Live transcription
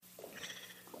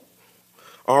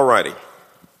All righty.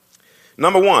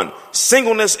 Number one,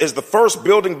 singleness is the first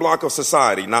building block of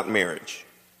society, not marriage.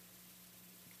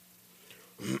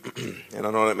 And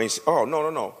I know that means,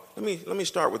 no. Let me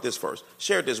start with this first.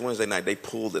 Shared this Wednesday night. They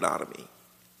pulled it out of me.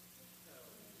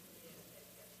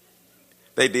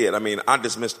 They did. I mean, I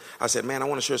dismissed. I said, man, I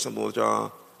want to share something with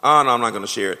y'all. Oh, no, I'm not going to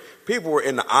share it. People were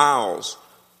in the aisles,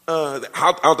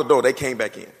 out the door. They came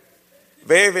back in.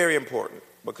 Very, very important,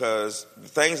 because the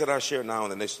things that I share now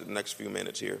in the next few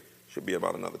minutes here, should be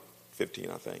about another 15,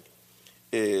 I think,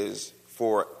 is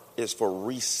for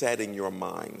resetting your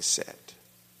mindset.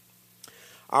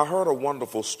 I heard a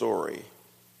wonderful story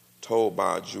told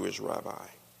by a Jewish rabbi.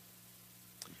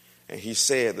 And he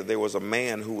said that there was a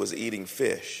man who was eating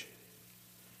fish.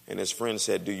 And his friend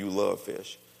said, do you love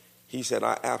fish? He said,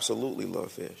 I absolutely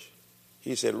love fish.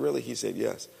 He said, really? He said,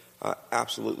 yes, I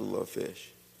absolutely love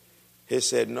fish. He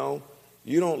said, no,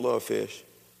 you don't love fish.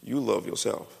 You love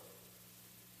yourself.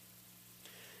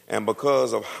 And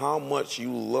because of how much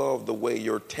you love the way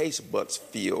your taste buds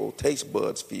feel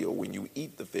when you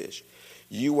eat the fish,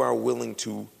 you are willing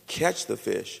to catch the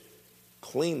fish,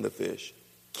 clean the fish,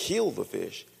 kill the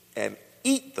fish, and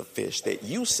eat the fish that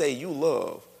you say you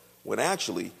love, when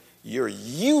actually you're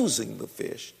using the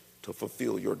fish to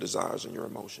fulfill your desires and your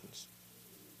emotions.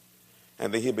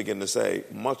 And then he began to say,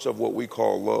 much of what we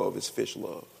call love is fish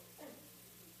love.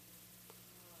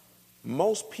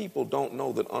 Most people don't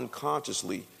know that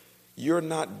unconsciously you're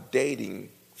not dating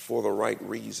for the right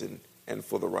reason and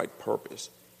for the right purpose.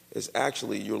 It's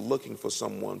actually you're looking for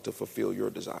someone to fulfill your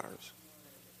desires.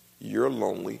 You're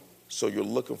lonely, so you're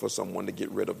looking for someone to get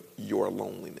rid of your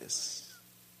loneliness.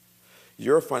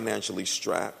 You're financially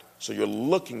strapped, so you're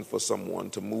looking for someone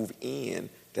to move in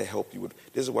to help you with.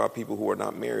 This is why people who are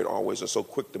not married always are so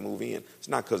quick to move in. It's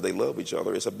not because they love each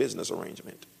other. It's a business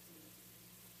arrangement.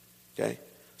 Okay?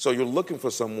 So you're looking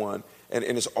for someone, and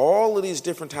it's all of these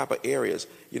different type of areas.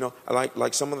 You know,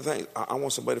 like some of the things. I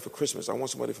want somebody for Christmas. I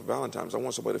want somebody for Valentine's. I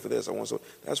want somebody for this.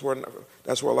 That's where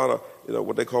a lot of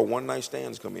what they call one night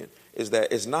stands come in. Is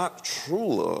that it's not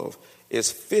true love.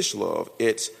 It's fish love.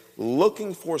 It's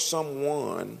looking for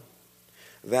someone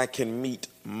that can meet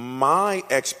my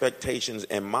expectations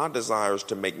and my desires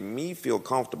to make me feel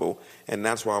comfortable, and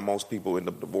that's why most people end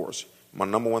up divorced. My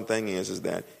number one thing is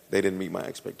that they didn't meet my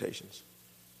expectations.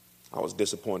 I was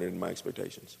disappointed in my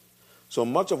expectations. So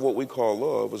much of what we call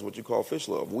love is what you call fish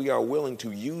love. We are willing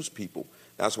to use people.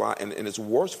 That's why, and it's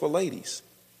worse for ladies,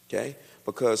 okay?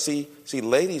 Because see,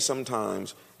 ladies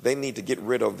sometimes, they need to get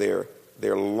rid of their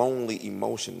lonely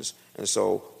emotions. And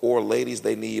so, or ladies,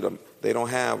 they don't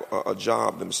have a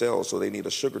job themselves, so they need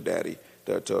a sugar daddy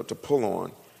to pull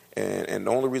on. And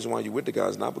the only reason why you're with the guy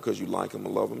is not because you like him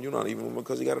or love him. You're not even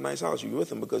because he got a nice house. You're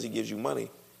with him because he gives you money.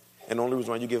 And the only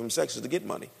reason why you give him sex is to get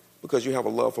money, because you have a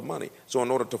love for money. So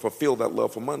in order to fulfill that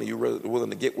love for money, you're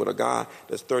willing to get with a guy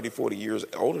that's 30, 40 years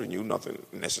older than you. Nothing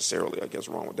necessarily, I guess,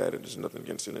 wrong with that. There's nothing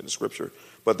against it in the scripture.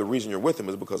 But the reason you're with him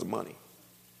is because of money.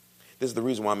 This is the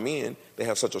reason why men, they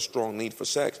have such a strong need for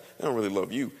sex. They don't really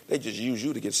love you. They just use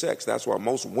you to get sex. That's why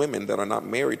most women that are not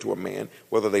married to a man,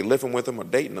 whether they living with him or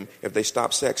dating him, if they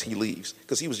stop sex, he leaves.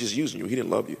 Because he was just using you. He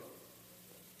didn't love you.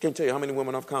 Can't tell you how many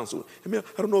women I've counseled. I mean,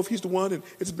 I don't know if he's the one, and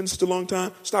it's been such a long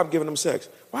time. Stop giving him sex.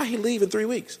 Why he leave in 3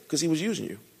 weeks? Because he was using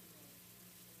you.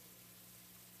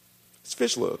 It's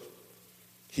fish love.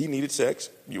 He needed sex.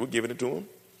 You were giving it to him.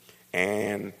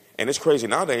 And it's crazy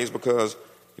nowadays because,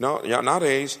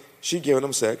 nowadays, she giving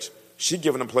him sex. She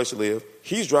giving him a place to live.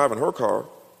 He's driving her car.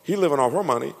 He living off her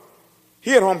money.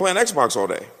 He at home playing Xbox all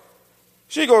day.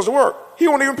 She goes to work. He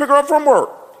won't even pick her up from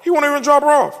work. He won't even drop her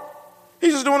off.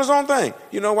 He's just doing his own thing.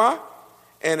 You know why?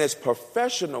 And it's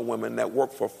professional women that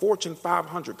work for Fortune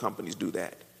 500 companies do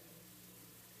that.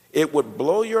 It would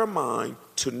blow your mind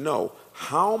to know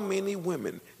how many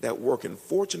women that work in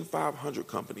Fortune 500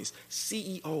 companies,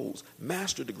 CEOs,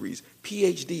 master degrees,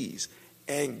 PhDs,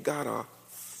 and got a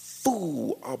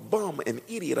fool, a bum, an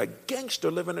idiot, a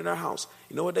gangster living in their house.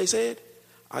 You know what they said?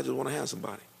 I just want to have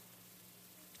somebody.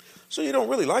 So you don't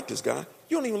really like this guy.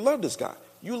 You don't even love this guy.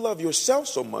 You love yourself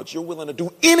so much, you're willing to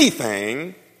do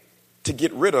anything to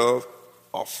get rid of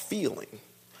a feeling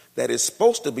that is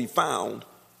supposed to be found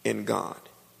in God.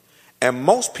 And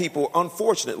most people,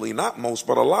 unfortunately, not most,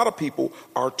 but a lot of people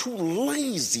are too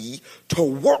lazy to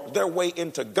work their way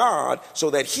into God so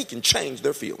that he can change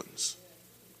their feelings.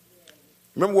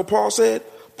 Remember what Paul said?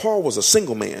 Paul was a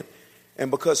single man. And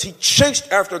because he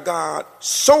chased after God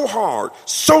so hard,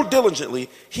 so diligently,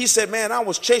 he said, man, I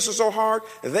was chasing so hard,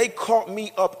 they caught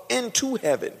me up into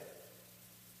heaven.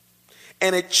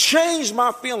 And it changed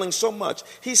my feelings so much.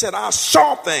 He said, I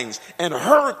saw things and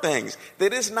heard things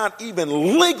that it's not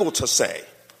even legal to say.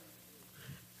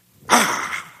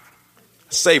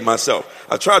 Saved myself.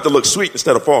 I tried to look sweet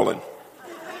instead of falling.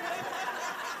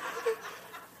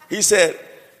 He said,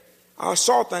 I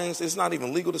saw things it's not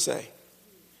even legal to say.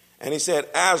 And he said,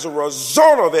 as a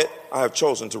result of it, I have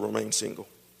chosen to remain single.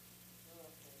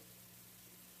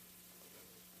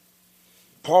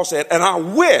 Paul said, and I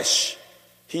wish,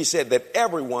 he said, that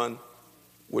everyone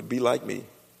would be like me.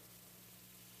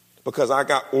 Because I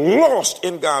got lost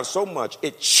in God so much,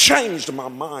 it changed my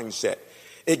mindset.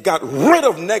 It got rid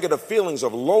of negative feelings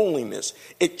of loneliness.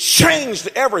 It changed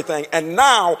everything. And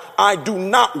now I do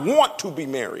not want to be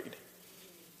married.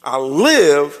 I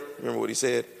live, remember what he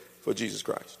said, for Jesus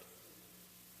Christ.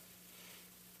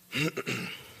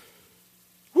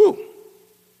 Woo.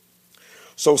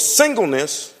 So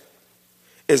singleness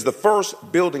is the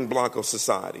first building block of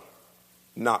society,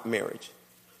 not marriage.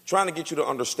 Trying to get you to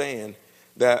understand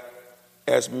that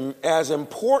as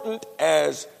important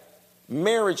as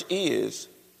marriage is,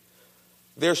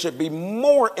 there should be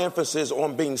more emphasis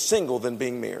on being single than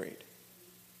being married.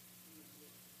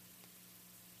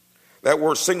 That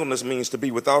word singleness means to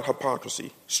be without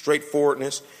hypocrisy,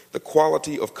 straightforwardness, the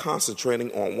quality of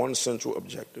concentrating on one central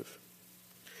objective.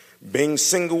 Being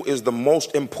single is the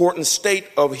most important state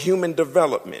of human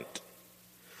development.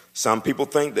 Some people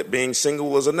think that being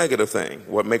single is a negative thing.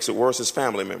 What makes it worse is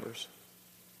family members,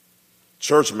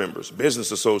 church members,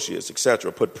 business associates,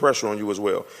 etc. put pressure on you as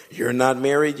well. You're not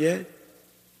married yet?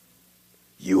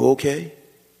 You okay?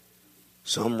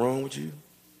 Something wrong with you?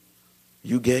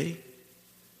 You gay?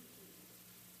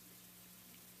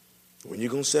 When you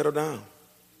going to settle down?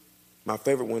 My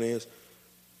favorite one is,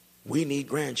 we need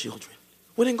grandchildren.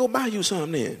 Well, then go buy you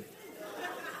some then.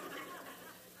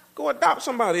 Go adopt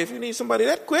somebody if you need somebody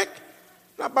that quick.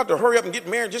 Not about to hurry up and get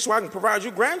married just so I can provide you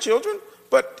grandchildren.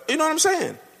 But you know what I'm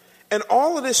saying? And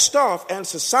all of this stuff and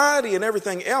society and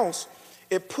everything else,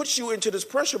 it puts you into this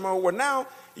pressure mode where now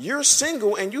you're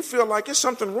single and you feel like there's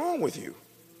something wrong with you.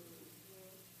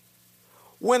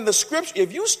 When the scripture,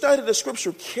 if you study the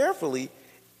scripture carefully,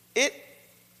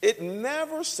 it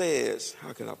never says,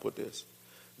 how can I put this?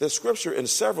 The scripture in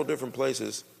several different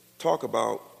places talk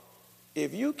about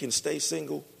if you can stay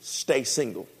single, stay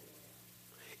single.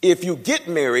 If you get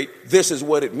married, this is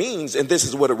what it means and this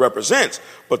is what it represents.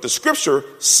 But the scripture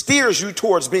steers you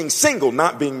towards being single,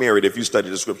 not being married, if you study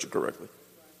the scripture correctly.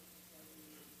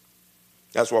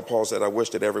 That's why Paul said, I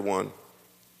wish that everyone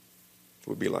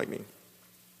would be like me.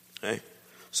 Okay?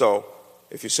 So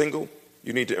if you're single,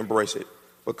 you need to embrace it.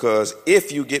 Because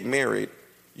if you get married,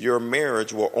 your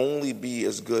marriage will only be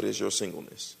as good as your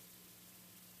singleness.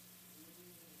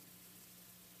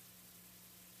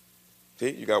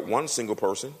 See, you got one single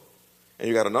person and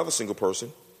you got another single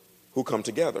person who come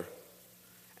together.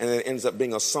 And it ends up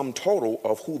being a sum total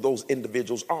of who those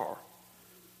individuals are.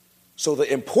 So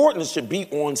the importance should be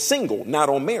on single, not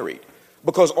on married.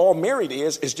 Because all married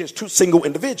is just two single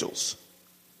individuals.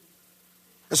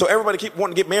 And so everybody keep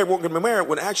wanting to get married,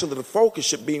 when actually the focus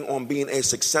should be on being a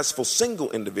successful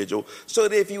single individual, so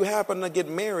that if you happen to get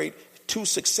married, two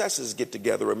successes get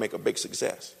together and make a big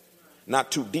success.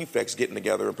 Not two defects getting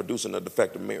together and producing a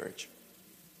defective marriage.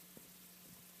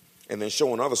 And then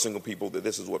showing other single people that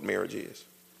this is what marriage is.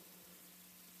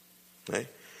 Okay?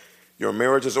 Your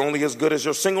marriage is only as good as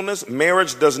your singleness.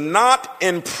 Marriage does not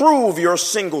improve your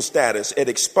single status. It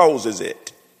exposes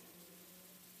it.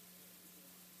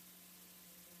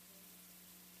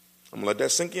 I'm going to let that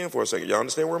sink in for a second. Y'all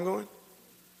understand where I'm going?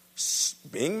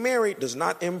 Being married does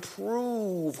not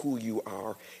improve who you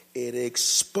are. It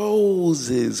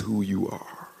exposes who you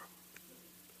are.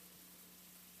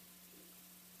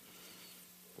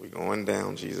 We're going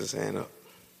down, Jesus' hand up.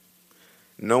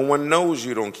 No one knows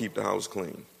you don't keep the house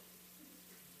clean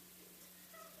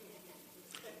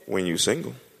when you're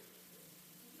single.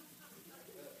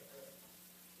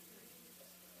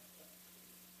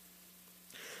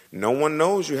 No one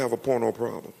knows you have a porno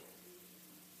problem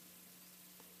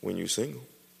when you're single.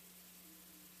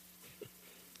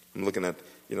 I'm looking at,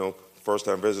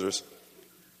 first-time visitors.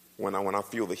 When I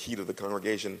feel the heat of the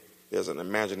congregation, there's an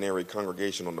imaginary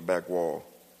congregation on the back wall.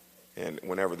 And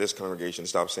whenever this congregation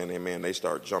stops saying amen, they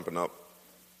start jumping up,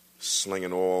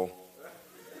 slinging oil.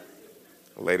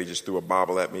 A lady just threw a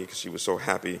Bible at me because she was so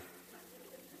happy.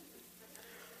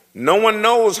 No one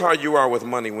knows how you are with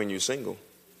money when you're single.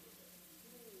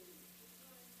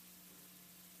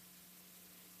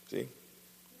 See?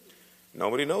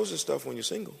 Nobody knows this stuff when you're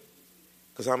single.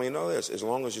 Because how many know this? As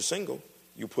long as you're single,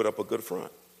 you put up a good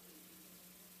front.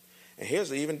 And here's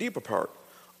the even deeper part.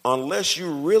 Unless you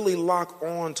really lock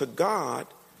on to God,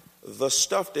 the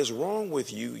stuff that's wrong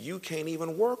with you, you can't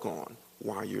even work on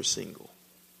while you're single.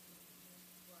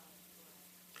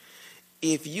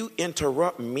 If you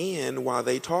interrupt men while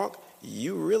they talk,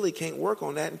 you really can't work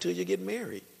on that until you get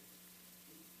married.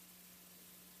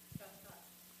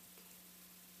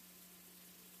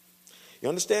 You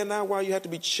understand now why you have to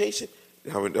be chasing?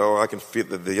 Oh, I can feel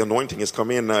that the anointing has come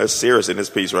in now. It's serious in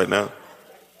this piece right now.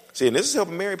 See, and this is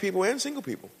helping married people and single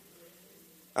people.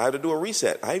 I had to do a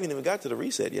reset. I haven't even got to the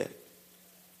reset yet.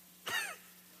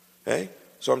 Okay?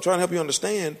 So I'm trying to help you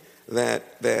understand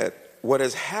that what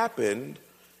has happened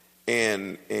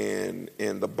in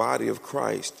the body of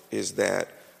Christ is that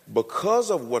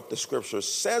because of what the scripture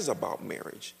says about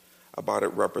marriage, about it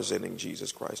representing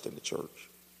Jesus Christ in the church,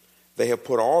 they have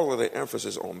put all of the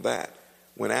emphasis on that,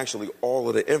 when actually all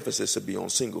of the emphasis should be on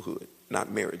singlehood, not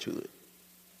marriagehood.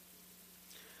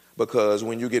 Because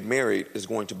when you get married, it's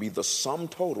going to be the sum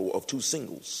total of two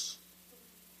singles.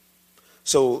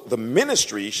 So the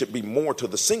ministry should be more to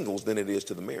the singles than it is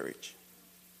to the marriage.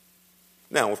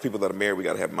 Now, with people that are married, we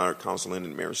got to have marriage counseling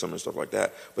and marriage seminars and stuff like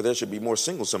that. But there should be more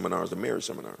single seminars than marriage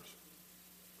seminars.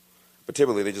 But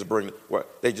typically, they just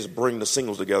bring the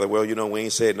singles together. Well, we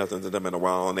ain't said nothing to them in a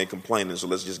while, and they complaining, so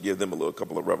let's just give them a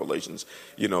couple of revelations,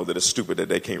 that is stupid that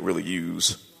they can't really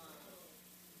use.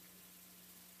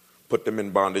 Put them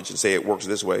in bondage and say it works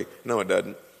this way. No, it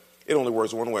doesn't. It only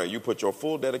works one way. You put your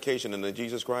full dedication into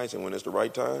Jesus Christ, and when it's the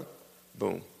right time,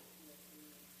 boom.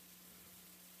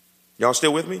 Y'all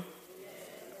still with me?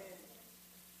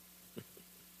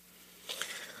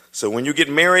 So when you get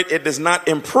married, it does not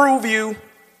improve you.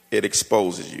 It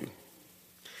exposes you.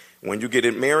 When you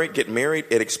get married,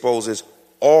 it exposes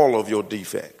all of your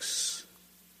defects.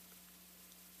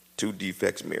 Two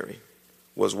defects marry.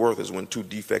 What's worse is when two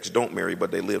defects don't marry,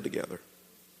 but they live together.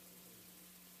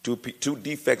 Two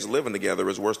defects living together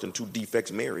is worse than two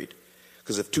defects married.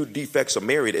 Because if two defects are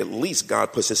married, at least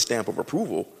God puts his stamp of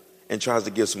approval and tries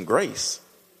to give some grace.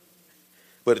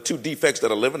 But the two defects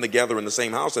that are living together in the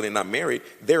same house and they're not married,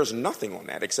 there's nothing on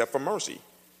that except for mercy.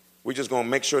 We're just going to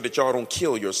make sure that y'all don't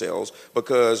kill yourselves,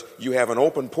 because you have an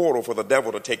open portal for the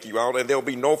devil to take you out, and there'll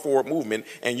be no forward movement,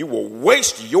 and you will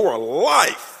waste your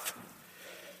life.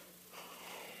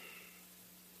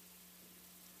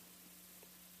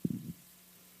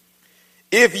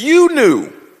 If you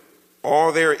knew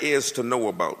all there is to know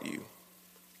about you,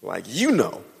 like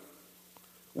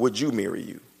would you marry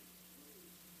you?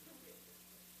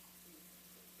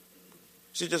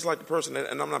 See, just like the person,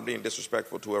 and I'm not being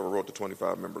disrespectful to whoever wrote the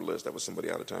 25-member list. That was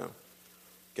somebody out of town.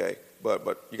 Okay,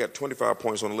 but you got 25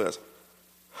 points on the list.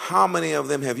 How many of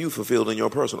them have you fulfilled in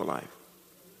your personal life?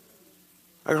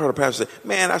 I heard a pastor say,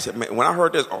 man, when I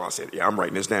heard this, I said, yeah, I'm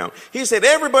writing this down. He said,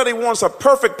 everybody wants a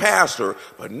perfect pastor,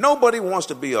 but nobody wants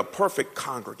to be a perfect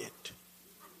congregant.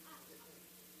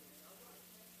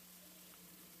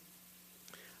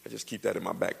 I just keep that in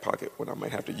my back pocket when I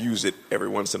might have to use it every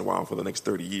once in a while for the next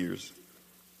 30 years.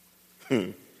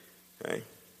 Okay.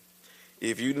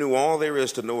 If you knew all there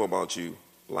is to know about you,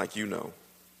 like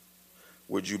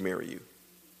would you marry you?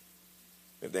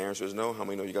 If the answer is no, how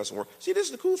many know you got some work? See, this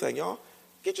is the cool thing, y'all.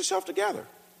 Get yourself together.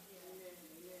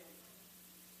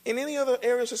 In any other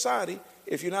area of society,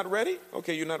 if you're not ready,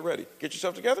 okay, you're not ready. Get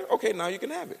yourself together, okay, now you can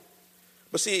have it.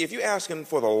 But see, if you're asking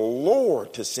for the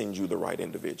Lord to send you the right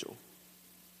individual,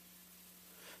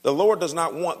 the Lord does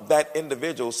not want that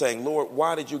individual saying, Lord,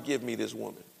 why did you give me this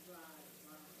woman?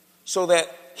 So that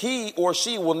he or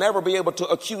she will never be able to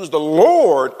accuse the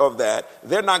Lord of that.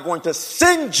 They're not going to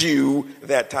send you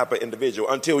that type of individual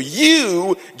until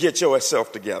you get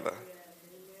yourself together.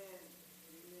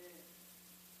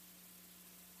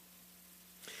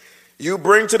 You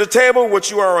bring to the table what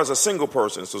you are as a single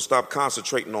person, so stop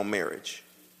concentrating on marriage.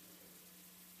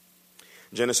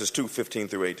 Genesis 2:15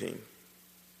 through 18.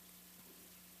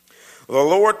 The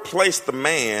Lord placed the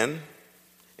man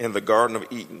in the Garden of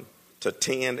Eden to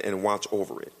tend and watch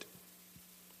over it.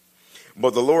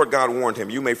 But the Lord God warned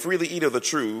him, you may freely eat the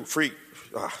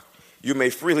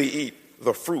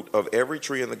fruit of every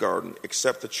tree in the garden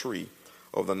except the tree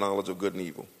of the knowledge of good and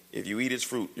evil. If you eat its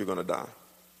fruit, you're going to die.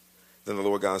 Then the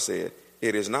Lord God said,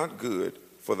 it is not good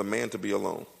for the man to be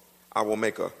alone. I will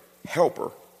make a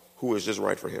helper who is just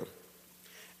right for him.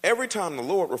 Every time the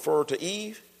Lord referred to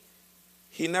Eve,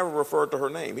 he never referred to her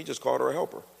name. He just called her a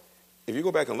helper. If you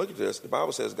go back and look at this, the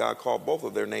Bible says God called both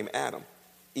of their name Adam.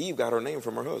 Eve got her name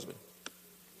from her husband.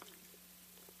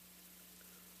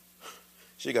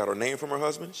 She got her name from her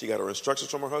husband. She got her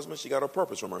instructions from her husband. She got her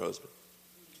purpose from her husband.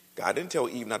 God didn't tell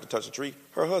Eve not to touch the tree.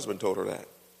 Her husband told her that.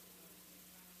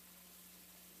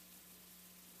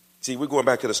 See, we're going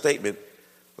back to the statement,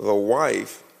 the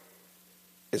wife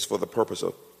is for the purpose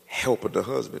of helping the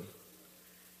husband,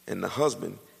 and the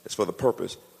husband is for the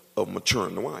purpose of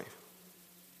maturing the wife.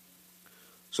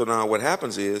 So now what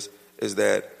happens is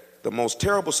that the most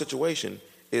terrible situation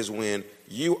is when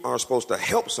you are supposed to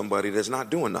help somebody that's not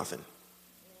doing nothing.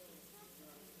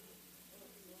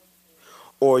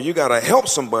 Or you got to help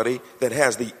somebody that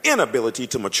has the inability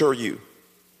to mature you.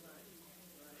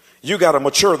 You got to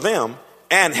mature them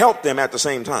and help them at the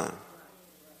same time.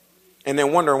 And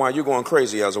then wondering why you're going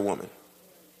crazy as a woman.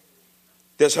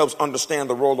 This helps understand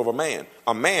the role of a man.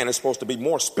 A man is supposed to be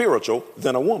more spiritual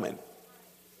than a woman.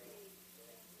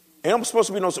 And I'm supposed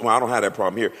to be well, I don't have that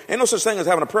problem here. Ain't no such thing as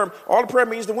having a prayer. All the prayer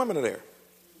meetings, the women are there.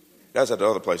 That's at the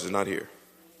other places, not here.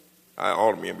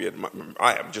 All the men be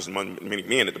I have just many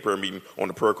men at the prayer meeting, on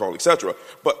the prayer call, etc.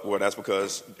 But, well, that's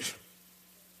because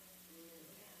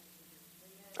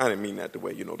I didn't mean that the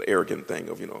way, the arrogant thing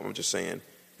of, I'm just saying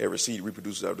every seed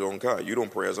reproduces out of their own kind. You don't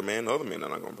pray as a man, the other men are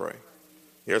not going to pray.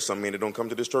 There's some men that don't come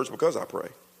to this church because I pray.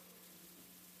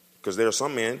 Because there are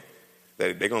some men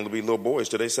that they're going to be little boys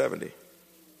till they're 70.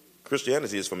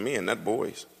 Christianity is for men, not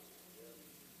boys.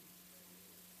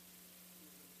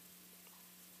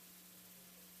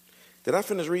 Did I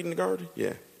finish reading the garden?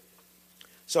 Yeah.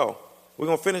 So, we're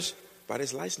going to finish by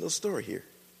this nice little story here.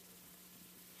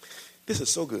 This is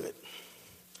so good.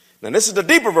 Now, this is the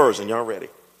deeper version. Y'all ready?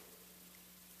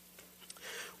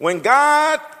 When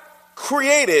God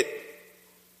created,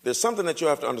 there's something that you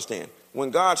have to understand. When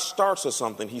God starts with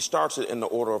something, he starts it in the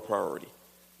order of priority.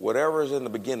 Whatever is in the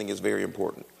beginning is very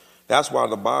important. That's why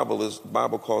the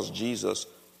Bible calls Jesus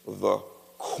the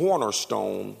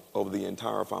cornerstone of the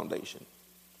entire foundation.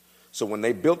 So when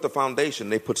they built the foundation,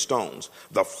 they put stones.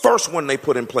 The first one they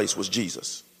put in place was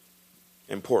Jesus.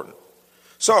 Important.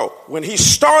 So when he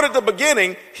started the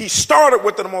beginning, he started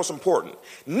with the most important.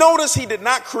 Notice he did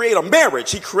not create a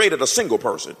marriage. He created a single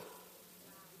person.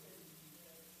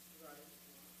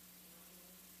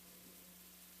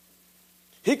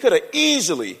 He could have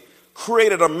easily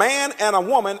created a man and a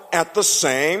woman at the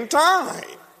same time.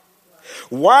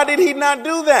 Why did he not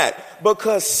do that?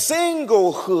 Because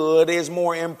singlehood is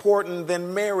more important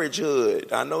than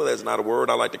marriagehood. I know that's not a word.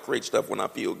 I like to create stuff when I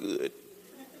feel good.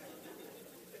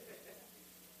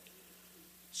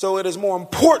 So it is more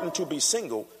important to be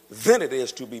single than it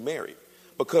is to be married.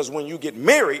 Because when you get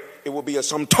married, it will be a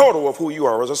sum total of who you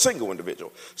are as a single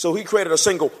individual. So he created a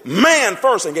single man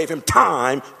first and gave him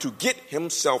time to get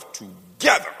himself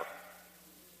together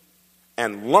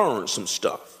and learn some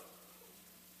stuff.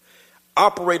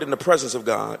 Operate in the presence of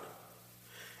God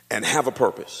and have a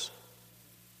purpose.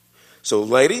 So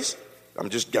ladies, I'm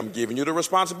giving you the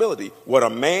responsibility. What a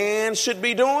man should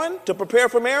be doing to prepare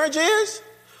for marriage is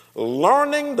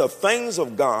learning the things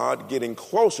of God, getting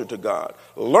closer to God,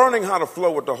 learning how to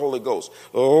flow with the Holy Ghost,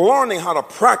 learning how to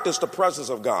practice the presence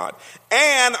of God,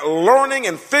 and learning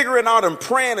and figuring out and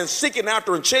praying and seeking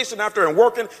after and chasing after and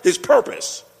working his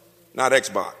purpose, not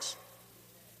Xbox.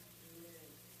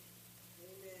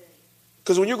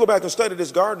 Because when you go back and study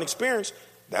this garden experience,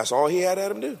 that's all he had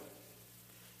Adam do. It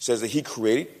says that he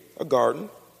created a garden.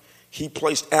 He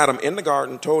placed Adam in the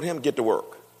garden, told him, get to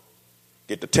work.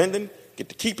 Get to tending, get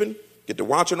to keeping, get to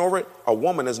watching over it. A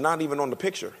woman is not even on the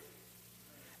picture.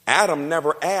 Adam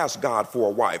never asked God for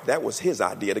a wife. That was his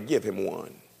idea to give him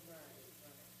one.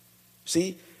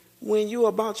 See, when you're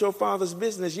about your father's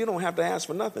business, you don't have to ask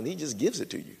for nothing. He just gives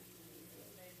it to you.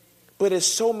 But there's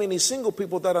so many single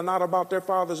people that are not about their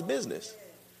father's business.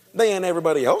 They ain't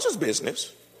everybody else's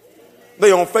business.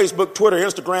 They on Facebook, Twitter,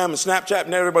 Instagram, and Snapchat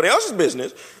and everybody else's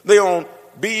business. They on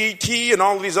BET and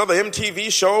all of these other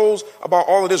MTV shows about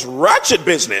all of this ratchet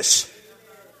business.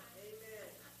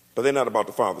 But they're not about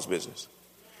the father's business.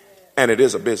 And it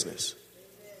is a business.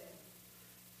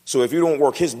 So if you don't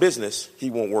work his business, he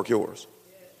won't work yours.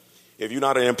 If you're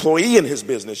not an employee in his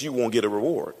business, you won't get a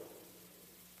reward.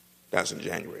 That's in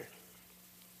January.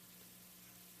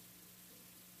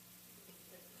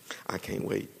 I can't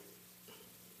wait.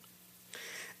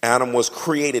 Adam was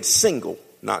created single,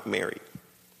 not married.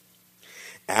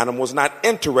 Adam was not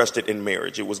interested in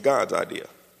marriage. It was God's idea.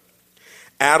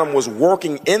 Adam was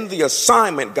working in the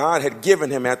assignment God had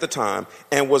given him at the time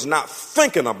and was not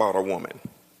thinking about a woman.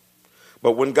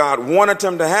 But when God wanted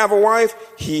him to have a wife,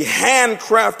 he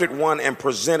handcrafted one and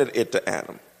presented it to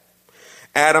Adam.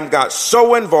 Adam got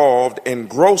so involved,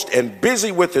 engrossed, and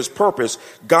busy with his purpose,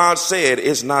 God said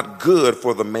it's not good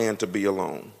for the man to be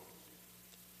alone.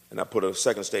 And I put a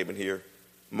second statement here.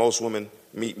 Most women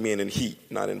meet men in heat,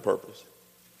 not in purpose.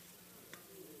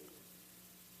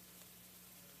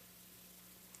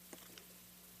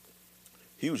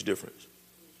 Huge difference.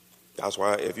 That's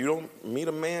why if you don't meet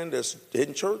a man that's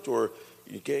in church or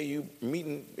you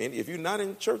meeting, and if you're not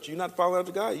in church, you're not following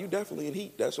after God, you definitely in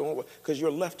heat. That's the only way, because you're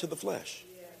left to the flesh.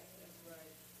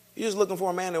 You're just looking for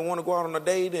a man that want to go out on a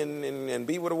date and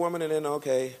be with a woman, and then,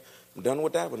 okay, I'm done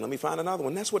with that one. Let me find another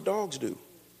one. That's what dogs do. You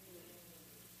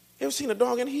ever seen a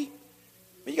dog in heat?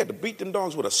 You got to beat them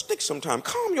dogs with a stick sometime.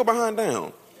 Calm your behind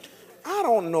down. I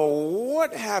don't know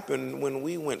what happened when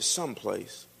we went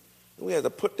someplace. We had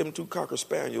to put them 2 Cocker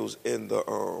Spaniels in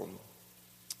the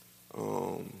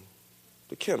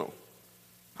kennel.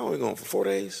 How long we going, for 4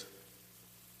 days?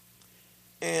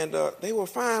 And they were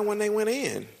fine when they went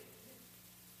in.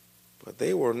 But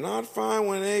they were not fine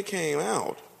when they came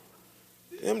out.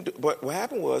 But what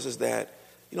happened is that,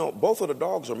 both of the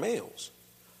dogs are males.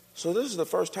 So this is the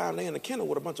first time they in the kennel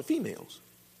with a bunch of females.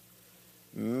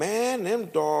 Man, them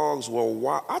dogs were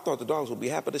wild. I thought the dogs would be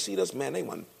happy to see us. Man, they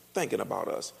weren't thinking about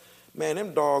us. Man,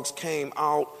 them dogs came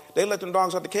out. They let them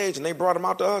dogs out the cage and they brought them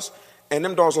out to us. And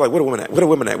them dogs were like, where the women at? Where the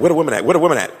women at? Where the women at? Where the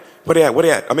women at? Where they at? Where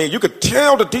they at? I mean, you could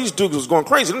tell that these dudes was going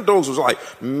crazy. Them dogs was like,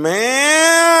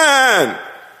 man,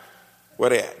 where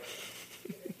they at?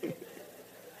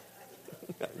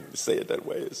 I didn't say it that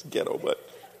way. It's ghetto, but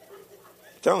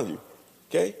I'm telling you.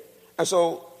 Okay? And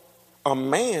so a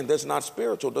man that's not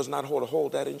spiritual does not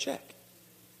hold that in check.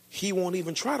 He won't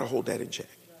even try to hold that in check.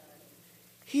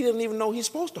 He doesn't even know he's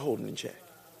supposed to hold it in check.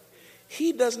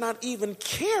 He does not even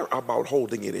care about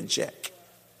holding it in check.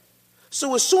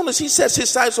 So as soon as he sets his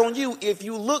sights on you, if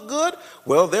you look good,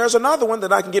 well, there's another one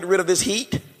that I can get rid of this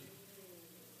heat.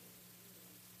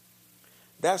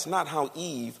 That's not how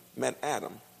Eve met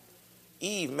Adam.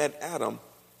 Eve met Adam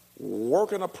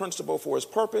working a principle for his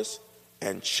purpose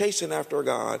and chasing after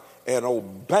God and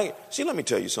obeying. See, let me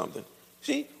tell you something.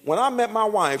 See, when I met my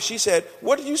wife, she said,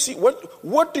 what do you see?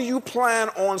 What do you plan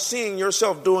on seeing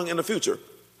yourself doing in the future?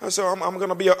 I said, I'm going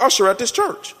to be an usher at this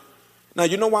church. Now,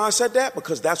 you know why I said that?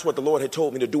 Because that's what the Lord had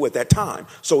told me to do at that time.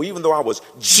 So even though I was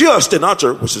just an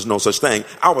usher, which is no such thing,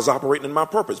 I was operating in my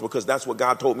purpose because that's what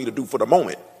God told me to do for the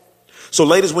moment. So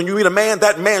ladies, when you meet a man,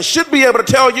 that man should be able to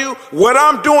tell you what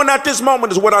I'm doing at this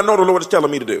moment is what I know the Lord is telling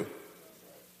me to do.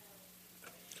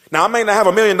 Now, I may not have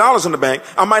 $1 million in the bank.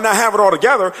 I might not have it all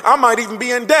together. I might even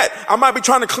be in debt. I might be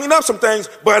trying to clean up some things.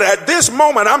 But at this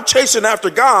moment, I'm chasing after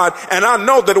God, and I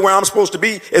know that where I'm supposed to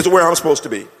be is where I'm supposed to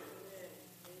be.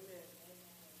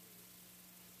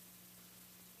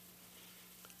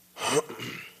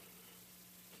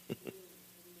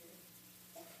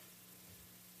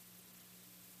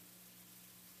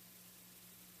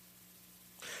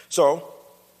 So,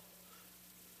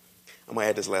 I'm going to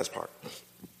add this last part.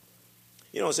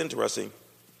 You know, it's interesting.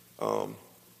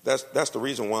 That's the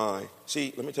reason why.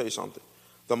 See, let me tell you something.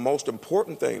 The most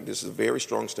important thing, this is a very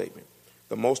strong statement.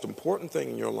 The most important thing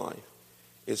in your life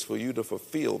is for you to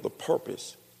fulfill the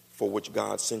purpose for which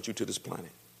God sent you to this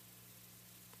planet.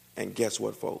 And guess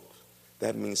what, folks?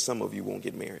 That means some of you won't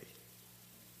get married.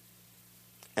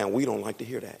 And we don't like to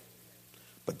hear that.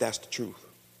 But that's the truth.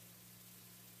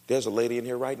 There's a lady in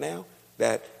here right now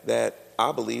that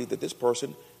I believe that this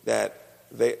person, that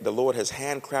the Lord has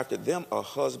handcrafted them a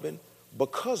husband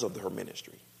because of her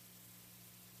ministry.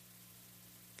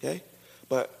 Okay?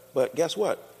 But guess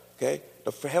what? Okay?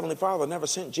 The Heavenly Father never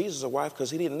sent Jesus a wife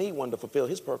because he didn't need one to fulfill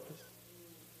his purpose.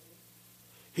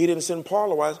 He didn't send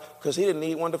Paul a wife because he didn't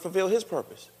need one to fulfill his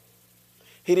purpose.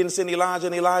 He didn't send Elijah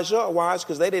and Elijah wives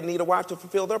because they didn't need a wife to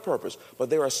fulfill their purpose. But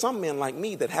there are some men like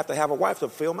me that have to have a wife to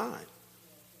fulfill mine.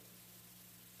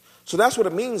 So that's what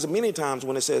it means many times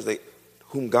when it says that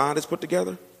whom God has put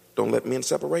together, don't let men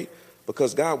separate,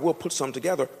 because God will put some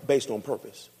together based on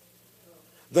purpose.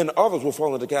 Then others will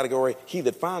fall into the category, he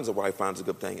that finds a wife finds a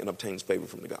good thing and obtains favor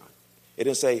from the God. It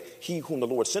didn't say he whom the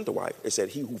Lord sent a wife. It said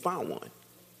he who found one.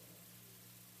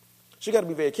 So you got to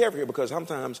be very careful here because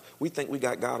sometimes we think we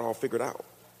got God all figured out.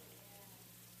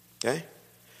 Okay?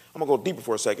 I'm going to go deeper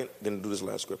for a second, then do this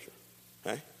last scripture.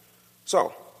 Okay?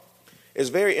 So, it's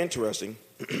very interesting.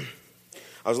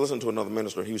 I was listening to another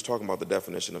minister. He was talking about the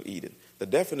definition of Eden. The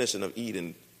definition of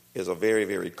Eden is a very,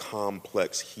 very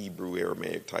complex Hebrew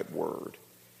Aramaic type word.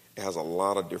 It has a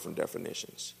lot of different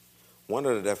definitions. One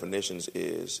of the definitions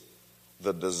is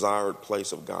the desired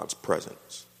place of God's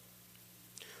presence.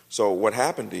 So what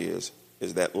happened is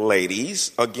that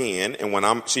ladies, again, and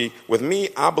with me,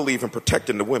 I believe in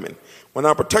protecting the women. When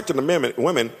I'm protecting the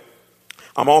women,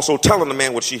 I'm also telling the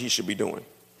man what he should be doing.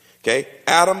 Okay?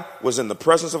 Adam was in the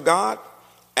presence of God.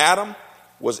 Adam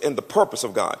was in the purpose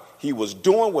of God. He was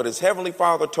doing what his heavenly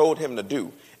Father told him to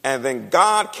do. And then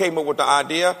God came up with the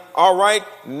idea, all right,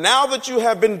 now that you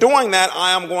have been doing that,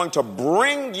 I am going to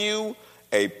bring you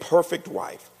a perfect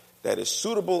wife that is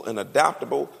suitable and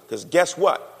adaptable. Because guess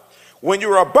what? When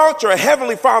you're about your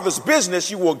heavenly Father's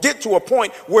business, you will get to a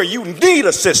point where you need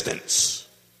assistance.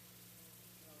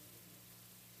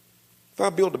 If I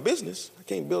build a business, I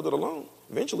can't build it alone.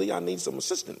 Eventually, I need some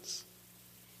assistance.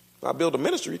 If I build a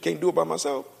ministry, I can't do it by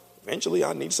myself. Eventually,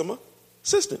 I need some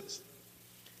assistance.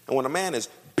 And when a man is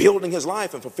building his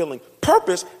life and fulfilling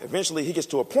purpose, eventually he gets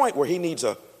to a point where he needs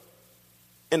an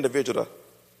individual to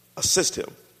assist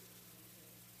him.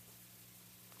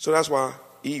 So that's why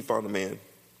Eve found a man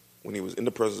when he was in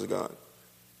the presence of God.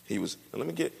 He was, and let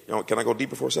me get, can I go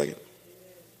deeper for a second?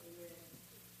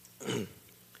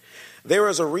 There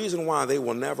is a reason why they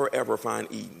will never ever find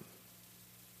Eden.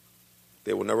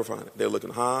 They will never find it. They're looking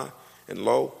high and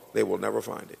low. They will never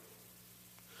find it.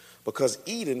 Because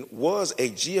Eden was a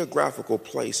geographical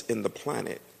place in the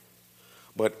planet,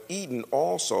 but Eden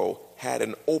also had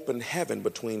an open heaven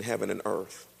between heaven and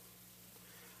earth.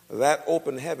 That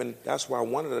open heaven, that's why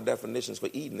one of the definitions for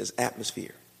Eden is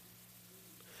atmosphere.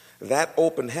 That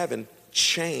open heaven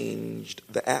changed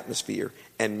the atmosphere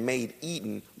and made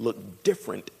Eden look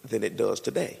different than it does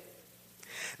today.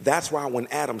 That's why when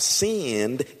Adam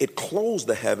sinned, it closed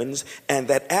the heavens and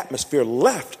that atmosphere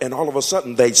left, and all of a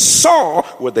sudden they saw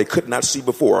what they could not see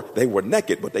before. They were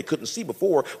naked, but they couldn't see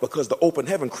before because the open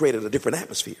heaven created a different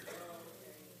atmosphere.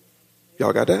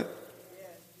 Y'all got that?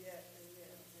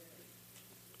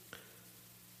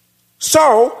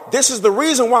 So, this is the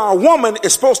reason why a woman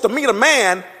is supposed to meet a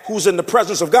man who's in the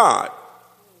presence of God.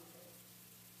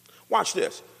 Watch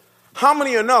this. How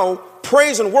many of you know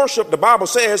praise and worship, the Bible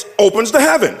says, opens the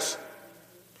heavens?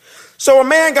 So a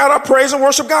man got up, praise and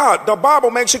worship God. The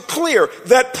Bible makes it clear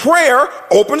that prayer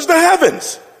opens the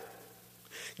heavens.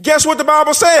 Guess what the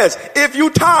Bible says? If you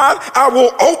tithe, I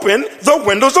will open the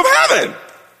windows of heaven.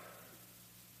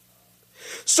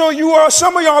 So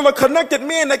some of y'all are connected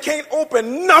men that can't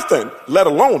open nothing, let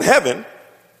alone heaven.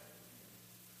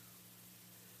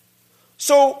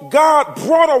 So God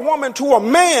brought a woman to a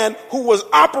man who was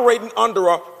operating under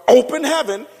an open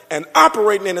heaven and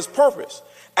operating in his purpose.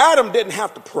 Adam didn't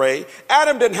have to pray.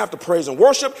 Adam didn't have to praise and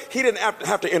worship. He didn't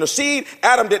have to intercede.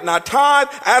 Adam did not tithe.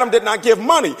 Adam did not give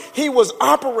money. He was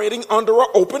operating under an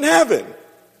open heaven.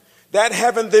 That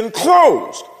heaven then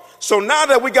closed. So now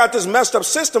that we got this messed up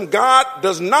system, God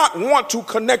does not want to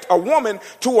connect a woman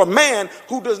to a man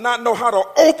who does not know how to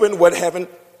open what heaven,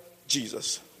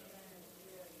 Jesus.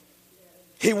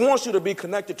 He wants you to be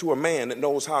connected to a man that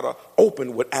knows how to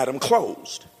open what Adam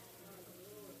closed.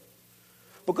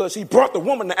 Because he brought the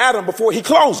woman to Adam before he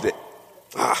closed it.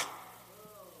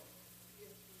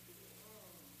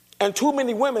 And too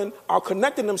many women are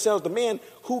connecting themselves to men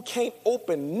who can't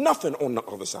open nothing on the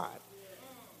other side.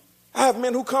 I have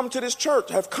men who have come to this church,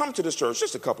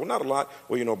 just a couple, not a lot.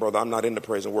 Well, brother, I'm not into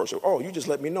praise and worship. Oh, you just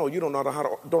let me know you don't know how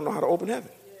to open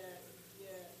heaven.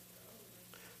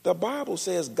 The Bible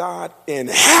says God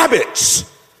inhabits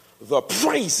the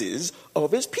praises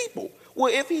of his people.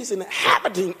 Well, if he's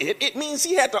inhabiting it, it means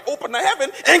he had to open the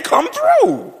heaven and come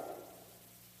through.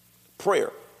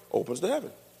 Prayer opens the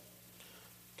heaven.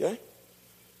 Okay?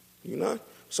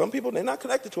 Some people, they're not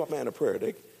connected to a man of prayer.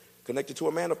 They're connected to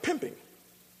a man of pimping.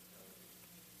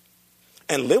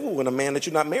 And living with a man that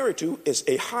you're not married to is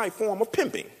a high form of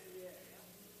pimping.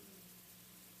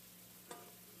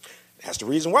 That's the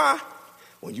reason why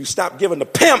when you stop giving the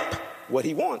pimp what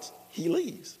he wants, he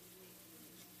leaves.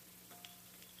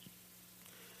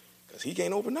 Because he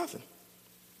can't open nothing.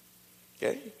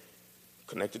 Okay?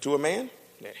 Connected to a man,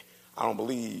 I don't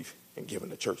believe in giving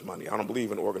the church money. I don't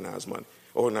believe in organized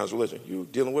religion. You're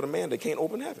dealing with a man that can't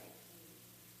open heaven.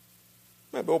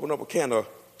 Maybe open up a can of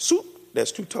soup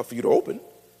that's too tough for you to open.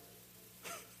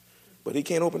 But he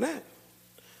can't open that.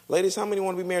 Ladies, how many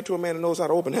want to be married to a man that knows how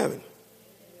to open heaven?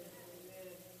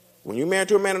 When you're married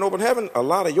to a man in open heaven, a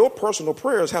lot of your personal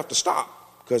prayers have to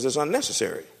stop because it's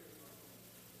unnecessary.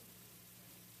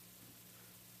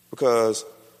 Because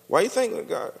why you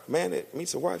think a man that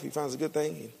meets a wife, he finds a good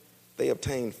thing, they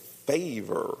obtain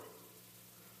favor.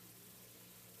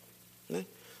 Okay?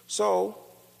 So,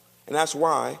 and that's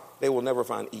why they will never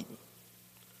find Eden.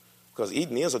 Because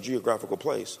Eden is a geographical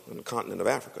place on the continent of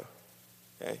Africa.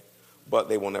 Okay? But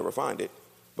they will never find it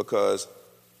because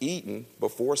Eden,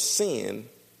 before sin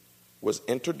was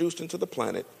introduced into the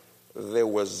planet, there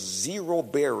was zero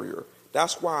barrier.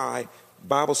 That's why the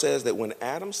Bible says that when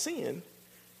Adam sinned,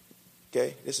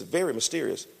 okay, this is very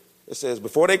mysterious. It says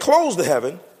before they closed the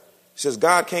heaven, it says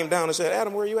God came down and said,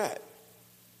 Adam, where are you at?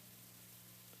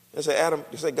 It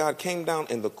said God came down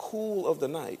in the cool of the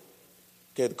night,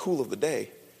 okay, the cool of the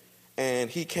day, and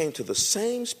he came to the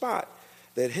same spot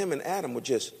that him and Adam would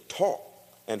just talk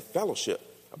and fellowship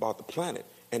about the planet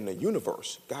and the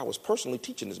universe. God was personally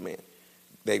teaching this man.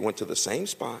 They went to the same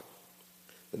spot.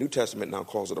 The New Testament now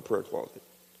calls it a prayer closet.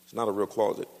 It's not a real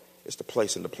closet. It's the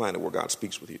place in the planet where God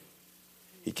speaks with you.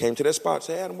 He came to that spot and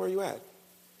said, Adam, where you at?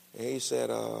 And he said,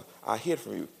 I hid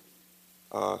from you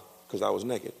because I was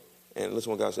naked. And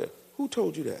listen what God said. Who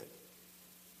told you that?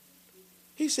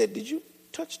 He said, did you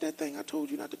touch that thing I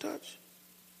told you not to touch?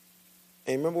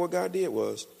 And remember what God did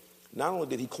was, not only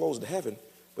did he close the heaven,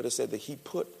 but it said that he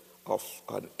put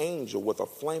an angel with a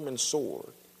flaming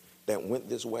sword that went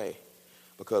this way.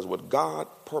 Because what God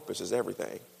purposes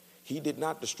everything. He did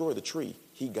not destroy the tree.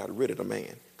 He got rid of the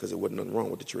man because there wasn't nothing wrong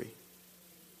with the tree.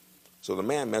 So the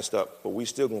man messed up, but we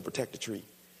still going to protect the tree.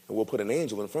 And we'll put an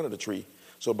angel in front of the tree.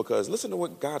 So because listen to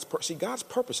what God's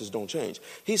purposes don't change.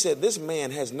 He said this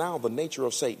man has now the nature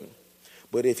of Satan.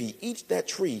 But if he eats that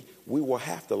tree, we will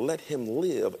have to let him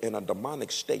live in a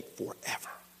demonic state forever.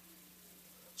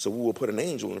 So we will put an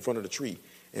angel in front of the tree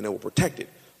and it will protect it.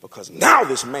 Because now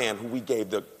this man who we gave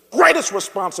the greatest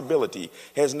responsibility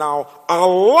has now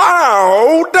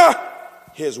allowed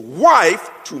his wife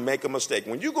to make a mistake.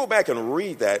 When you go back and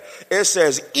read that, it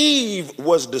says Eve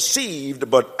was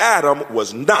deceived, but Adam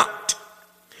was not.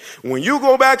 When you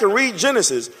go back and read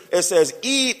Genesis, it says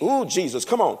Eve, oh Jesus,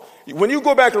 come on. When you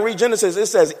go back and read Genesis, it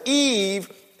says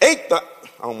Eve ate I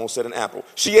almost said an apple.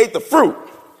 She ate the fruit.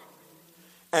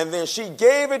 And then she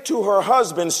gave it to her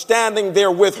husband standing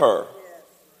there with her.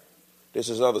 This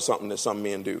is something that some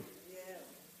men do.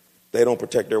 They don't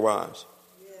protect their wives.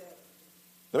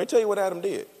 Let me tell you what Adam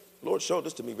did. The Lord showed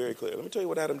this to me very clearly. Let me tell you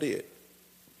what Adam did.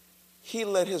 He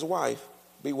let his wife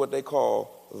be what they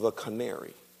call the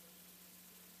canary.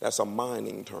 That's a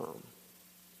mining term.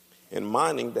 In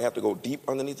mining, they have to go deep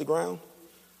underneath the ground,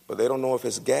 but they don't know if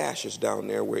it's gaseous down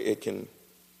there where it can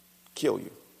kill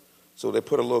you. So they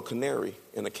put a little canary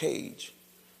in a cage,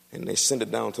 and they send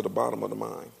it down to the bottom of the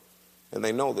mine. And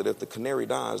they know that if the canary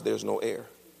dies, there's no air.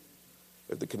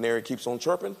 If the canary keeps on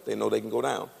chirping, they know they can go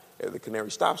down. If the canary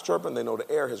stops chirping, they know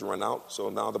the air has run out, so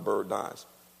now the bird dies.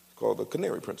 It's called the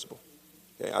canary principle.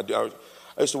 Okay,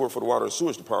 I used to work for the water and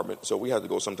sewage department, so we had to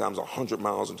go sometimes 100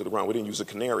 miles into the ground. We didn't use a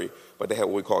canary, but they had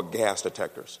what we call gas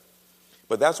detectors.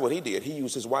 But that's what he did. He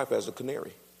used his wife as a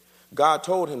canary. God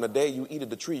told him the day you eat of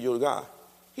the tree, you'll die.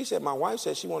 He said, my wife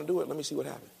said she want to do it. Let me see what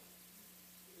happens.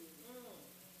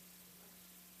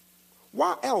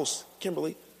 Why else,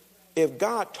 Kimberly, if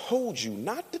God told you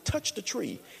not to touch the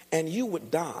tree and you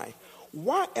would die,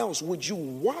 why else would you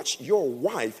watch your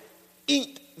wife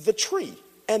eat the tree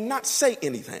and not say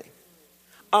anything?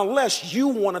 Unless you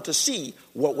wanted to see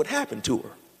what would happen to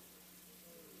her.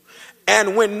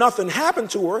 And when nothing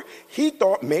happened to her, he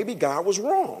thought maybe God was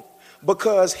wrong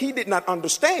because he did not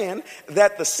understand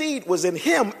that the seed was in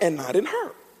him and not in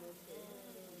her.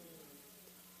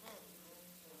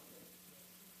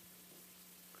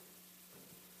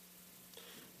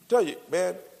 Tell you,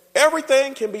 man,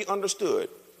 everything can be understood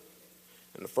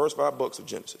in the first 5 books of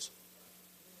Genesis.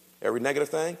 Every negative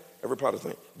thing, every positive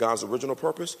thing. God's original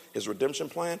purpose, his redemption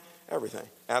plan, everything.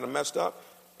 Adam messed up,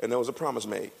 and there was a promise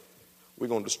made. We're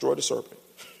going to destroy the serpent.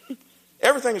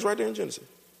 Everything is right there in Genesis.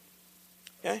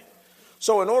 Okay?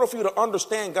 So in order for you to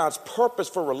understand God's purpose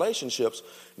for relationships,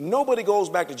 nobody goes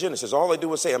back to Genesis. All they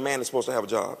do is say a man is supposed to have a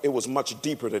job. It was much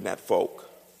deeper than that, folk.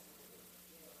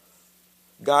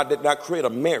 God did not create a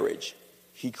marriage.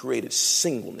 He created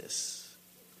singleness.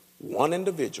 One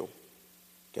individual.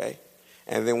 Okay?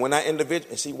 And then when that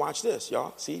individual, and see, watch this,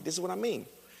 y'all. See, this is what I mean.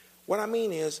 What I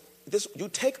mean is, this, you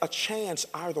take a chance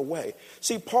either way.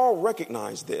 See, Paul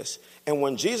recognized this. And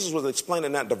when Jesus was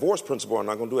explaining that divorce principle, I'm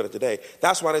not going to do it today,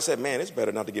 that's why they said, man, it's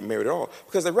better not to get married at all.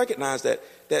 Because they recognized that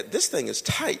this thing is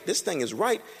tight. This thing is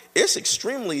right. It's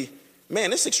extremely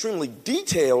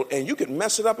detailed, and you could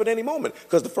mess it up at any moment.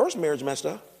 Because the first marriage messed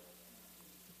up.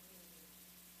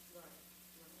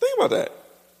 Think about that.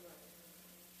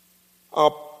 A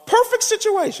perfect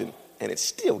situation, and it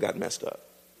still got messed up.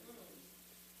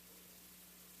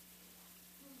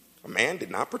 A man did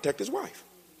not protect his wife.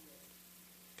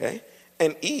 Okay?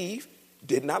 And Eve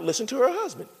did not listen to her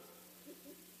husband.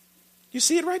 You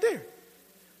see it right there.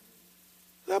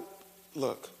 Now,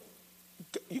 look,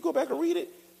 you go back and read it.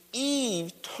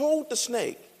 Eve told the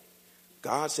snake,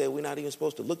 God said we're not even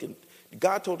supposed to look at,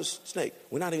 God told the snake,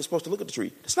 we're not even supposed to look at the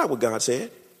tree. That's not what God said.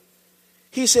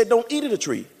 He said, don't eat of the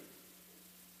tree.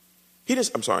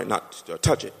 Not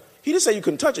touch it. He didn't say you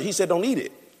couldn't touch it. He said, don't eat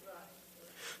it.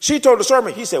 She told the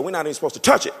serpent, he said, we're not even supposed to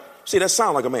touch it. See, that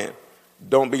sounds like a man.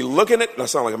 Don't be looking at, that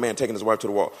sounds like a man taking his wife to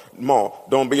the mall.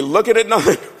 Don't be looking at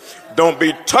nothing. Don't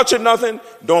be touching nothing.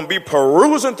 Don't be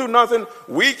perusing through nothing.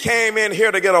 We came in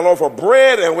here to get a loaf of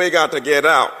bread and we got to get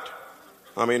out.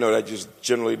 I mean, no, that just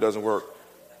generally doesn't work.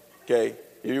 Okay?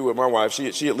 You with my wife, she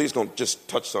at least gonna just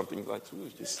touch something. Like,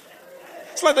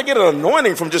 it's like they get an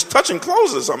anointing from just touching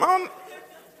clothes or something.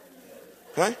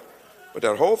 Okay? But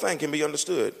that whole thing can be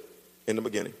understood in the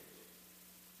beginning.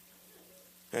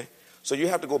 Okay? So you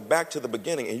have to go back to the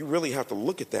beginning, and you really have to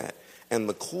look at that. And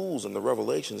the clues and the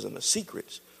revelations and the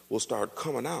secrets will start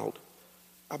coming out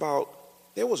about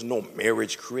there was no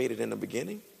marriage created in the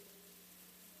beginning.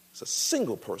 It's a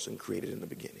single person created in the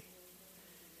beginning.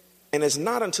 And it's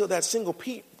not until that single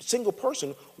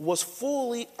person was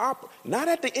fully, not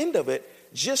at the end of it,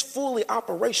 just fully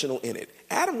operational in it.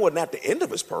 Adam wasn't at the end of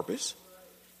his purpose.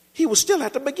 He was still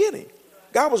at the beginning.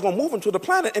 God was going to move him to the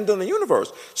planet and then the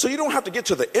universe. So you don't have to get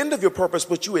to the end of your purpose,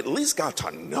 but you at least got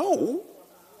to know.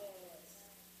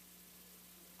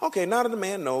 Okay, now that the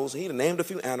man knows, he named a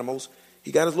few animals.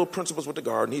 He got his little principles with the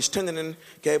garden. He's tending in,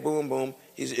 okay, boom, boom.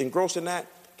 He's engrossed in that,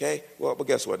 okay. Well, but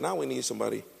guess what? Now we need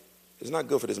somebody. It's not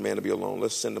good for this man to be alone.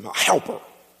 Let's send him a helper.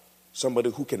 Somebody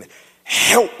who can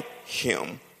help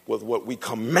him with what we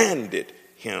commanded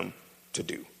him to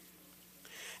do.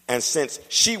 And since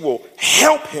she will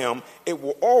help him, it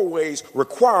will always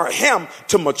require him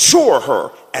to mature her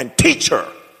and teach her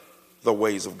the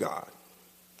ways of God.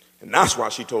 And that's why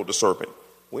she told the serpent,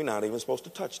 we're not even supposed to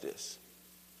touch this.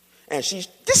 And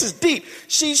this is deep.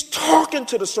 She's talking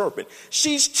to the serpent.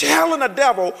 She's telling the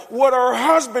devil what her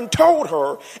husband told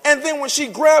her. And then when she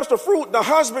grabs the fruit, the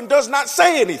husband does not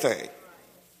say anything.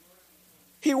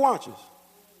 He watches.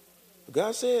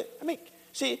 God said,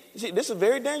 see, this is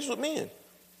very dangerous with men.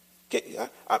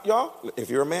 Y'all, if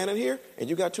you're a man in here and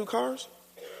you got 2 cars,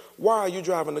 why are you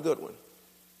driving the good one?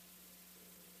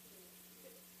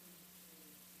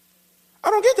 I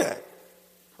don't get that.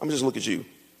 I'm just look at you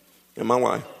and my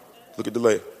wife. Look at the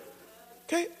lady.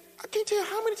 Okay, I can't tell you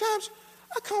how many times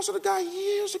I counseled a guy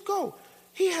years ago.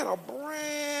 He had a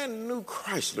brand new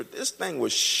Chrysler. This thing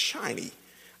was shiny.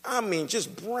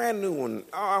 Just brand new. And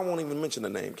I won't even mention the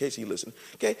name in case he listens.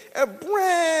 Okay, a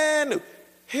brand new.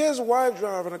 His wife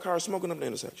driving a car smoking up the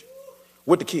intersection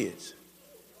with the kids.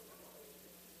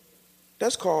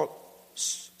 That's called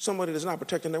somebody that's not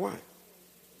protecting their wife.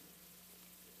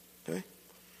 Okay?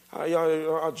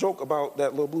 I joke about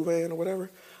that little blue van or whatever.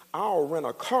 I'll rent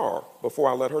a car before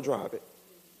I let her drive it.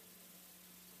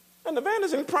 And the van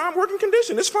is in prime working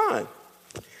condition. It's fine.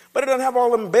 But it doesn't have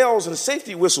all them bells and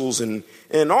safety whistles and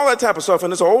all that type of stuff.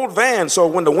 And it's an old van, so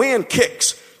when the wind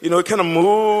kicks, it kind of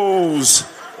moves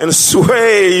and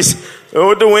sways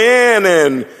with the wind,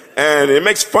 and it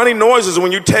makes funny noises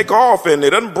when you take off, and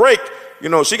it doesn't break.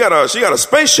 She got a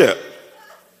spaceship,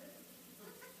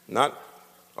 not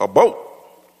a boat.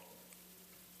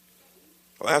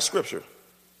 Last scripture,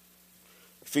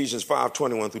 Ephesians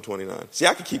 5:21-29. See,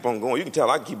 I can keep on going. You can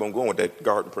tell I can keep on going with that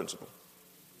garden principle.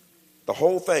 The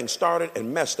whole thing started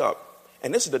and messed up.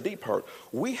 And this is the deep part.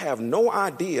 We have no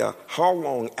idea how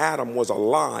long Adam was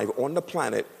alive on the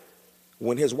planet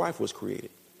when his wife was created.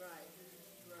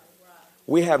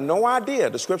 We have no idea.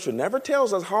 The scripture never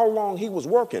tells us how long he was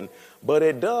working, but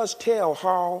it does tell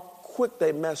how quick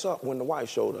they mess up when the wife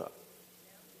showed up.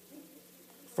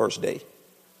 First day.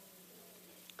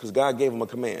 Because God gave them a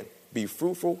command. Be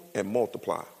fruitful and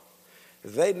multiply.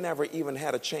 They never even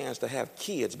had a chance to have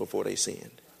kids before they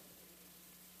sinned.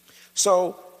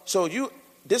 So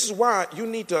this is why you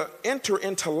need to enter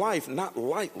into life not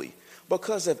lightly.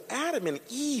 Because if Adam and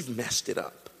Eve messed it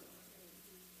up,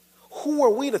 who are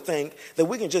we to think that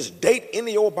we can just date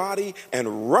any old body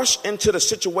and rush into the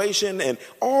situation and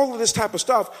all of this type of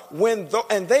stuff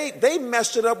and they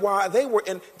messed it up while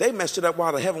they messed it up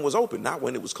while the heaven was open, not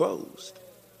when it was closed.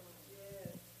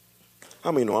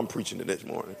 How many know I'm preaching to this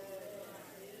morning?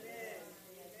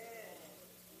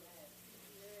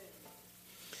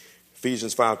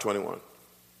 Ephesians 5:21.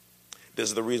 This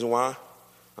is the reason why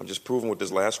I'm just proving with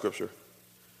this last scripture.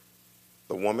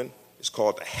 The woman is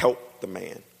called to help the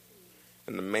man,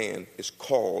 and the man is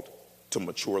called to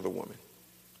mature the woman.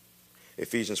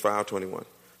 Ephesians 5:21.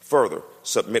 Further,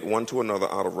 submit one to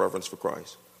another out of reverence for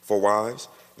Christ. For wives,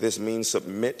 this means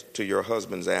submit to your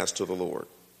husbands as to the Lord.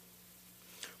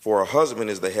 For a husband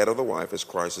is the head of the wife as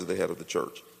Christ is the head of the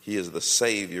church. He is the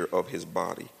savior of his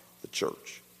body, the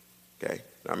church. Okay?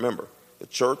 Now remember, the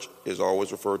church is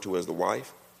always referred to as the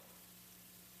wife,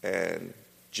 and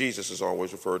Jesus is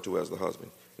always referred to as the husband.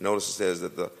 Notice it says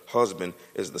that the husband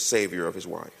is the savior of his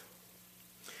wife.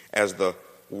 As the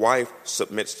wife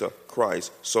submits to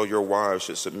Christ, so your wives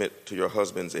should submit to your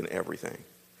husbands in everything.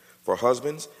 For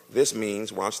husbands, this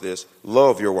means, watch this,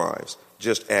 love your wives,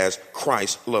 just as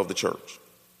Christ loved the church.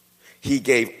 He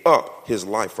gave up his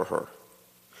life for her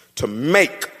to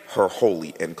make her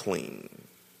holy and clean,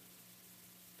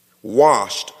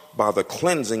 washed by the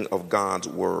cleansing of God's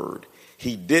word.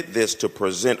 He did this to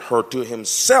present her to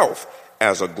himself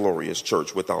as a glorious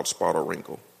church without spot or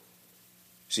wrinkle.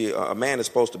 See, a man is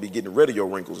supposed to be getting rid of your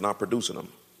wrinkles, not producing them.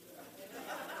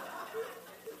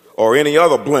 Or any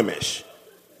other blemish.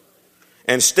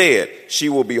 Instead, she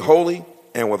will be holy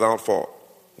and without fault.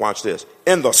 Watch this.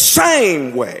 In the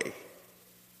same way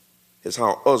is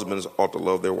how husbands ought to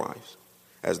love their wives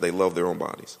as they love their own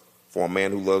bodies. For a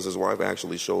man who loves his wife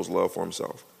actually shows love for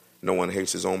himself. No one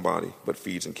hates his own body, but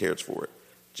feeds and cares for it,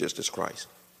 just as Christ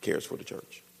cares for the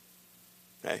church.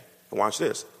 Hey, and watch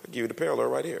this. I'll give you the parallel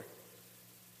right here.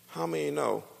 How many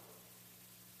know,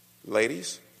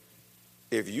 ladies,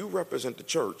 if you represent the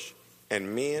church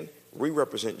and men, we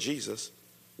represent Jesus,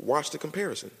 watch the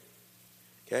comparison.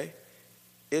 Okay?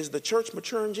 Is the church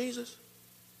maturing Jesus?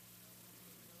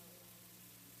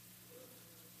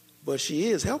 But she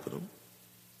is helping them.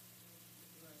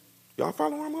 Y'all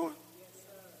follow where I'm going?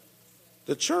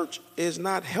 The church is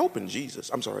not helping Jesus.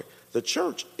 I'm sorry. The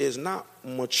church is not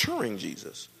maturing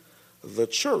Jesus. The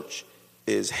church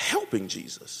is helping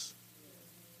Jesus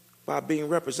by being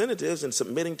representatives and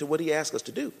submitting to what he asks us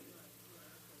to do.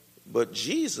 But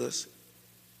Jesus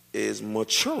is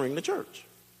maturing the church.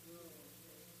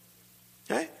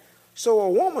 Okay? So a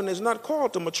woman is not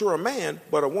called to mature a man,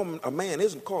 but a man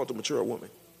isn't called to mature a woman.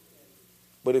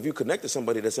 But if you connect to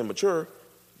somebody that's immature,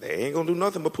 they ain't going to do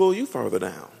nothing but pull you further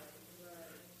down.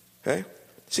 Okay?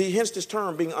 See, hence this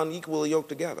term being unequally yoked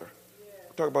together.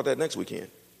 We'll talk about that next weekend.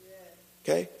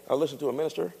 Okay? I listened to a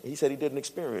minister. He said he did an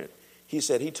experiment. He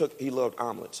said he loved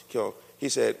omelets. He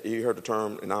said, you heard the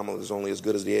term, an omelet is only as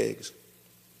good as the eggs.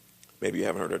 Maybe you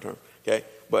haven't heard that term. Okay?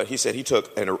 But he said he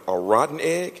took a rotten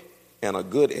egg and a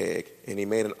good egg, and he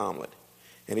made an omelet.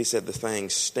 And he said the thing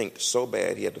stinked so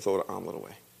bad he had to throw the omelet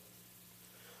away.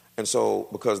 And so,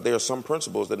 because there are some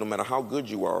principles that no matter how good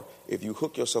you are, if you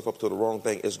hook yourself up to the wrong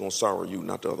thing, it's going to sour you,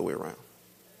 not the other way around.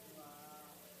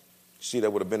 See,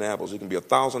 that would have been apples. It can be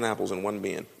 1,000 apples in one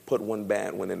bin. Put one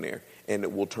bad one in there, and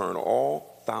it will turn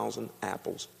all 1,000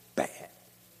 apples bad.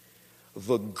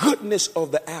 The goodness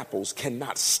of the apples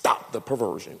cannot stop the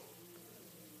perversion.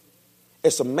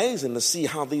 It's amazing to see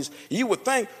how you would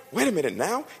think, wait a minute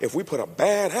now, if we put a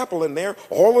bad apple in there,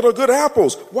 all of the good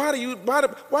apples, why do you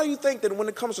think that when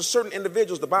it comes to certain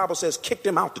individuals, the Bible says kick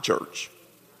them out the church?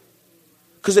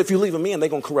 Because if you leave them in, they're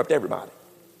going to corrupt everybody.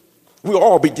 We'll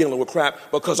all be dealing with crap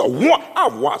because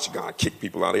I've watched God kick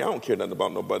people out of here. I don't care nothing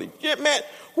about nobody. Get mad.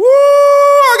 Woo,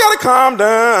 I got to calm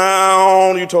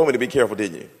down. You told me to be careful,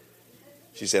 didn't you?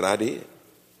 She said, I did.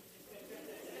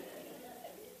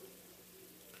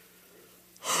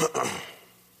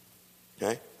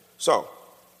 Okay, so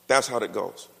that's how that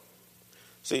goes.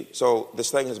 See, so this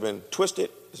thing has been twisted,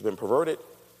 it's been perverted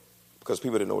because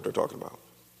people didn't know what they're talking about,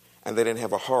 and they didn't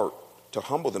have a heart to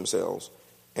humble themselves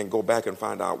and go back and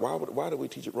find out why did we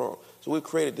teach it wrong. So we've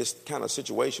created this kind of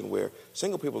situation where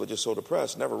single people are just so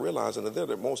depressed, never realizing that they're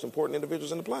the most important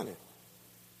individuals on the planet,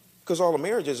 because all the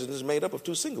marriages is made up of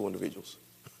two single individuals.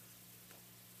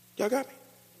 Y'all got me?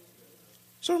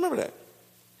 So remember that.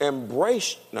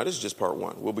 Embrace. Now, this is just part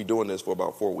one. We'll be doing this for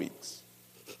about 4 weeks.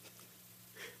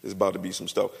 There's about to be some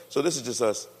stuff. So this is just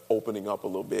us opening up a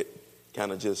little bit,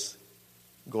 kind of just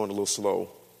going a little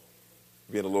slow,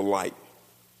 being a little light.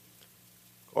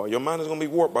 Or your mind is going to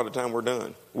be warped by the time we're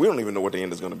done. We don't even know what the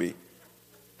end is going to be.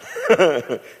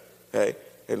 Hey,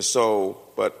 and so,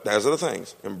 but those are the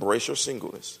things. Embrace your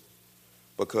singleness,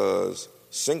 because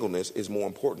singleness is more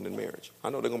important than marriage.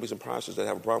 I know there are going to be some pastors that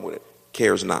have a problem with it.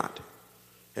 Cares not.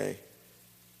 Okay,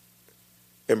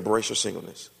 embrace your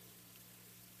singleness.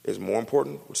 It's more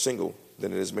important with single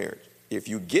than it is marriage. If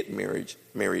you get married,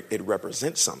 it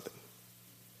represents something.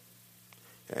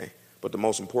 Okay, but the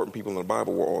most important people in the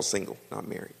Bible were all single, not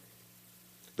married.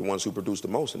 The ones who produced the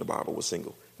most in the Bible were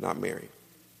single, not married.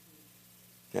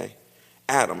 Okay,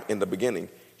 Adam in the beginning,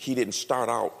 he didn't start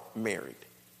out married.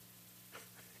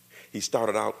 He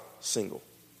started out single.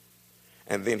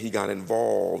 And then he got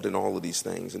involved in all of these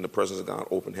things. In the presence of God,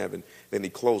 opened heaven. Then he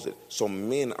closed it. So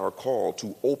men are called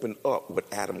to open up what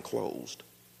Adam closed.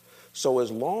 So as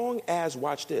long as,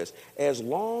 watch this, as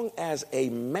long as a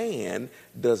man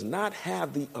does not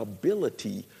have the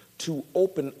ability to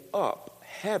open up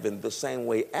heaven the same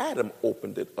way Adam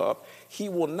opened it up, he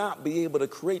will not be able to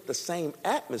create the same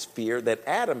atmosphere that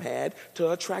Adam had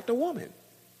to attract a woman.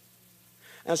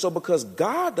 And so because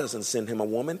God doesn't send him a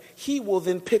woman, he will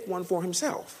then pick one for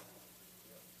himself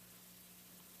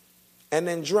and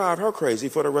then drive her crazy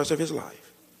for the rest of his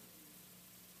life.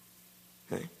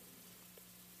 Okay?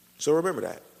 So remember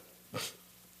that.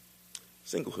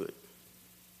 Singlehood.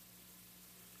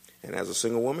 And as a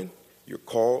single woman, you're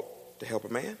called to help a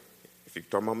man. If you're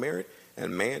talking about married,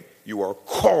 and man, you are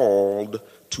called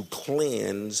to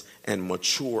cleanse and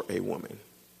mature a woman.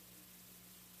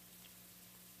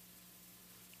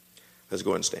 Let's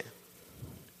go ahead and stand.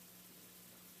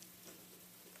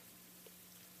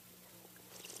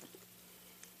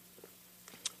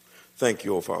 Thank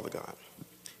you, oh Father God.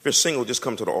 If you're single, just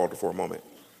come to the altar for a moment.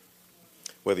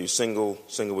 Whether you're single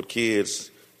with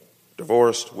kids,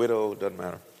 divorced, widow, doesn't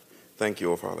matter. Thank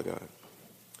you, oh Father God.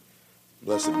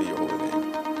 Blessed be your holy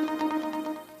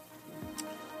name.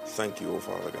 Thank you, oh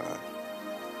Father God.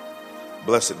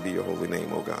 Blessed be your holy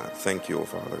name, oh God. Thank you, oh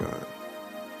Father God.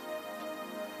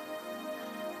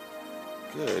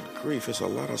 Good grief, there's a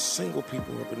lot of single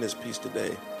people up in this piece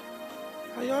today.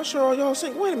 Are y'all sure all y'all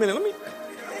single? Wait a minute,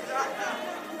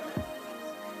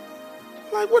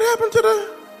 like, what happened to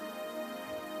the...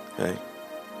 Hey,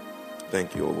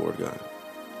 thank you, oh Lord God.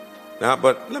 Now,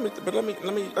 but let me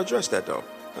address that though.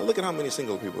 Now look at how many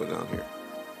single people are down here.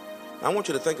 I want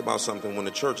you to think about something when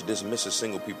the church dismisses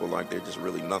single people like they're just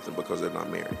really nothing because they're not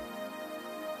married.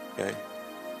 Okay?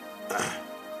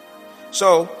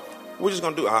 So, we're just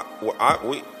going to do,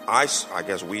 I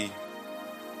guess we,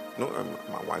 no,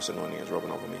 my wife's anointing is rubbing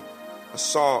off of me. I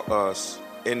saw us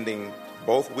ending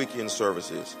both weekend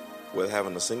services with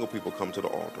having the single people come to the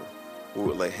altar. We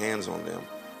would lay hands on them,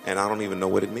 and I don't even know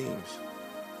what it means.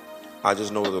 I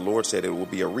just know that the Lord said it will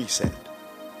be a reset.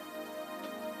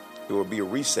 It will be a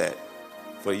reset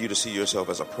for you to see yourself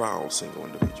as a proud single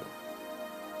individual.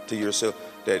 To yourself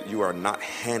that you are not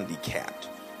handicapped.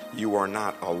 You are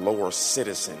not a lower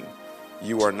citizen.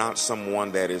 You are not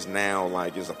someone that is now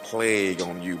like is a plague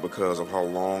on you because of how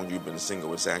long you've been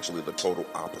single. It's actually the total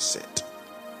opposite.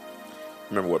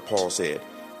 Remember what Paul said.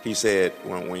 He said,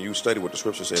 when you study what the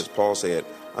scripture says, Paul said,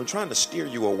 I'm trying to steer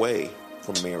you away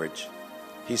from marriage.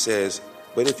 He says,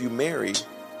 but if you marry,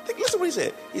 listen to what he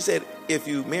said. He said, if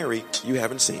you marry, you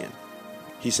haven't sinned.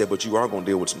 He said, but you are going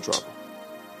to deal with some trouble.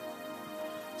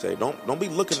 Say, don't be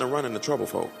looking to run into trouble,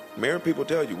 folk. Married people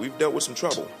tell you, we've dealt with some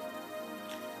trouble.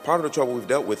 Part of the trouble we've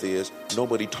dealt with is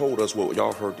nobody told us what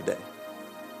y'all heard today.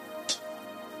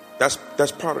 That's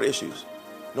part of the issues.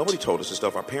 Nobody told us this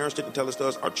stuff. Our parents didn't tell us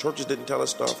stuff. Our churches didn't tell us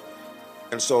stuff.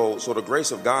 And so the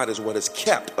grace of God is what has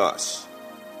kept us.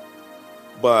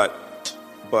 But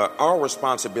our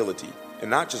responsibility, and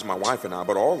not just my wife and I,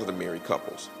 but all of the married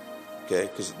couples, okay?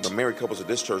 Because the married couples at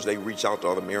this church, they reach out to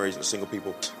other married and single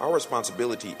people. Our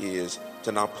responsibility is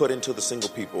to now put into the single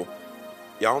people,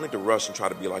 y'all don't need to rush and try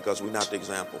to be like us. We're not the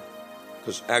example.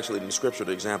 Because actually in the scripture,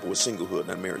 the example is singlehood,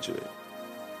 not marriagehood.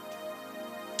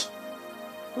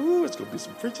 Ooh, it's going to be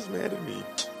some preachers mad at me.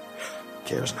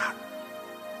 Cares not.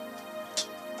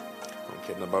 I don't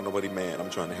care nothing about nobody mad. I'm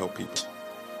trying to help people.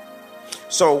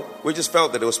 So we just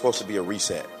felt that it was supposed to be a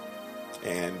reset.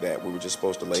 And that we were just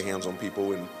supposed to lay hands on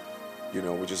people. And,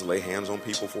 we just lay hands on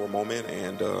people for a moment.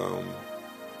 And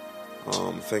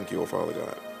thank you, oh Father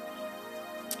God.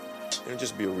 And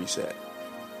just be a reset.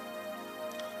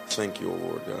 Thank you, oh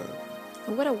Lord God.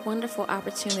 What a wonderful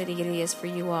opportunity it is for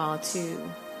you all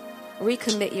to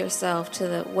recommit yourself to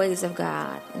the ways of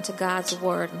God and to God's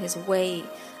word and his way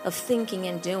of thinking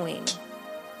and doing.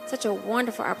 Such a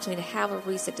wonderful opportunity to have a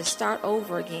reset, to start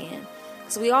over again.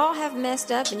 Because we all have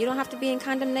messed up, and you don't have to be in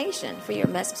condemnation for your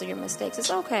mess ups or your mistakes.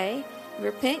 It's okay. You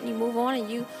repent, you move on,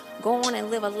 and you go on and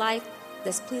live a life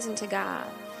that's pleasing to God.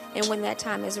 And when that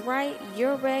time is right,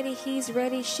 you're ready, he's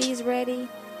ready, she's ready,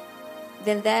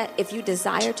 then that, if you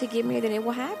desire to get married, then it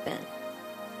will happen.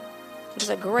 It's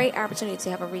a great opportunity to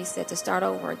have a reset, to start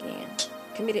over again.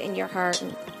 Committed in your heart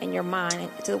and your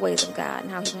mind to the ways of God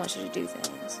and how he wants you to do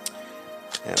things.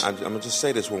 And I'm going to just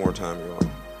say this one more time, y'all.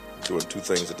 I'm doing two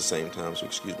things at the same time, so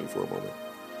excuse me for a moment.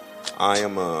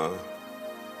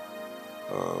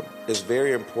 It's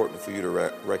very important for you to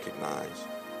recognize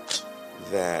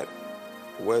that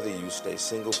whether you stay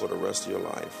single for the rest of your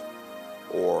life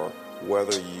or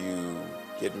whether you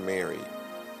get married,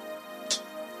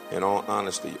 in all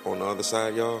honesty, on the other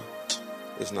side, y'all,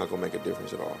 it's not going to make a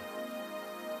difference at all.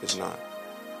 It's not.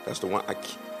 That's the one.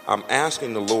 I'm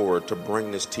asking the Lord to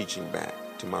bring this teaching back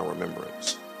to my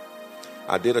remembrance.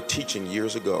 I did a teaching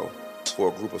years ago for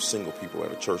a group of single people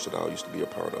at a church that I used to be a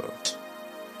part of.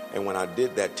 And when I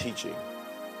did that teaching,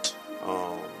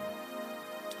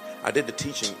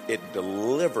 it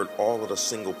delivered all of the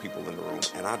single people in the room.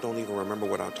 And I don't even remember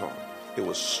what I taught. It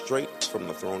was straight from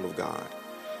the throne of God.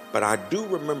 But I do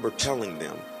remember telling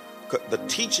them, the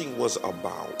teaching was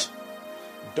about,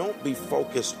 don't be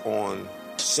focused on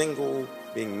single,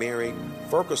 being married,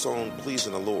 focus on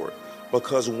pleasing the Lord.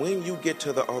 Because when you get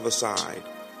to the other side,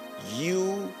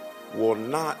 you will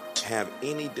not have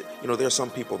any, there's some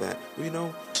people that,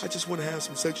 I just want to have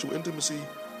some sexual intimacy,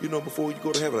 before you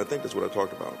go to heaven. I think that's what I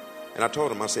talked about. And I told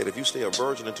him, I said, if you stay a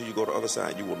virgin until you go to the other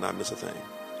side, you will not miss a thing.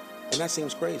 And that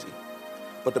seems crazy.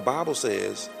 But the Bible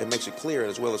says, it makes it clear,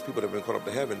 as well as people that have been caught up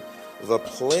to heaven, the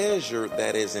pleasure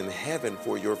that is in heaven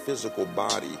for your physical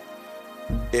body,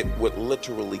 it would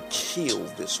literally kill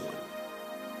this one.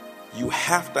 You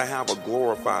have to have a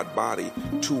glorified body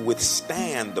to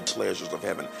withstand the pleasures of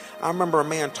heaven. I remember a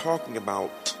man talking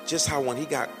about just how when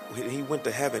he went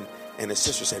to heaven and his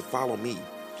sister said, follow me.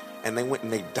 And they went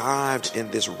and they dived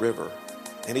in this river.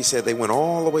 And he said they went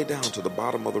all the way down to the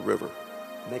bottom of the river.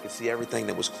 And they could see everything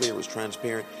that was clear, was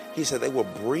transparent. He said they were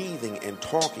breathing and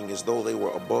talking as though they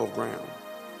were above ground.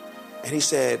 And he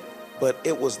said, but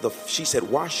it was she said,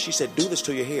 wash, she said, do this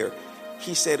to your hair.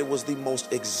 He said it was the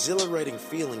most exhilarating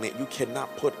feeling that you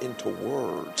cannot put into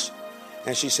words.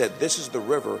 And she said, this is the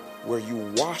river where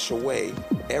you wash away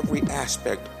every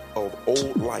aspect of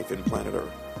old life in planet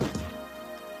Earth.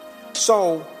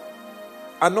 So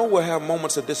I know we'll have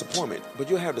moments of disappointment, but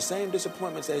you'll have the same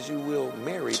disappointments as you will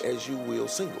married as you will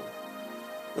single.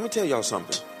 Let me tell y'all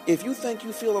something. If you think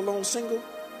you feel alone single,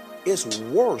 it's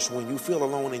worse when you feel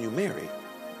alone and you married.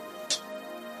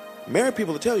 Married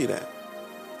people will tell you that.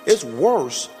 It's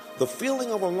worse. The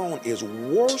feeling of alone is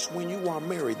worse when you are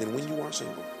married than when you are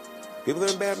single. People that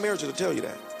are in bad marriages will tell you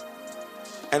that.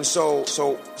 And so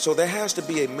there has to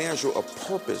be a measure of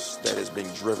purpose that is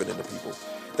being driven into people.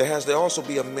 There has to also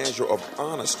be a measure of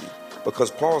honesty, because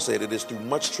Paul said it is through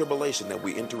much tribulation that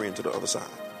we enter into the other side.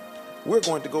 We're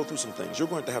going to go through some things. You're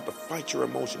going to have to fight your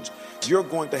emotions. You're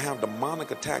going to have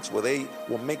demonic attacks where they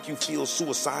will make you feel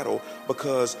suicidal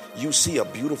because you see a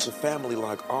beautiful family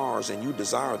like ours and you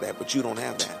desire that, but you don't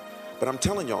have that. But I'm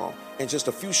telling y'all, in just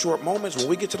a few short moments, when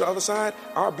we get to the other side,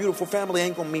 our beautiful family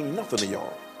ain't going to mean nothing to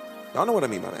y'all. Y'all know what I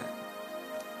mean by that.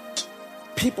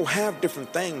 People have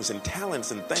different things and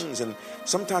talents and things and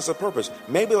sometimes a purpose.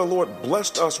 Maybe the Lord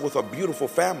blessed us with a beautiful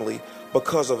family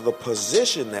because of the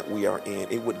position that we are in.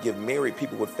 It would give married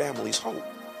people with families hope.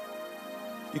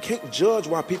 You can't judge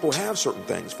why people have certain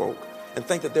things, folk, and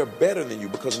think that they're better than you,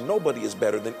 because nobody is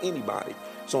better than anybody.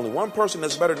 There's only one person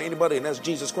that's better than anybody, and that's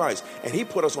Jesus Christ. And he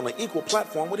put us on an equal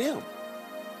platform with him.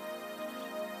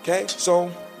 Okay, so,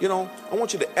 I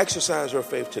want you to exercise your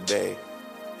faith today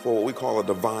for what we call a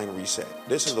divine reset.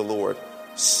 This is the Lord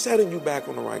setting you back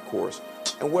on the right course.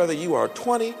 And whether you are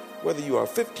 20, whether you are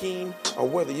 15, or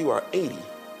whether you are 80,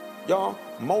 y'all,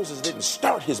 Moses didn't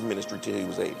start his ministry till he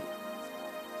was 80.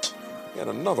 He had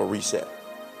another reset.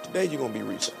 Today you're going to be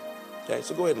reset. Okay,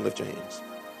 so go ahead and lift your hands.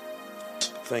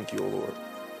 Thank you, O Lord.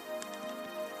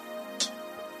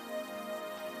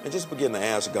 And just begin to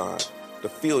ask God to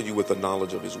fill you with the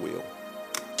knowledge of his will.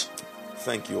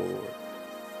 Thank you, O Lord.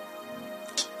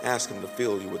 Ask him to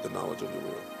fill you with the knowledge of your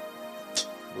will.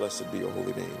 Blessed be your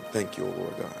holy name. Thank you, O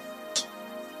Lord God.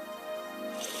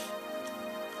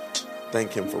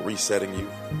 Thank him for resetting you.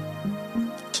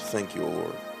 Thank you, O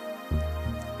Lord.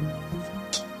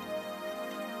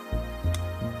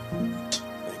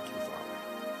 Thank you, Father.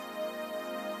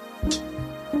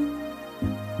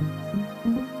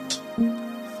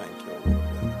 Thank you, O Lord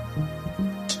God.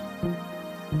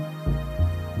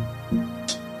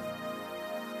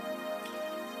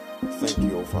 Thank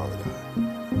you, O Father God.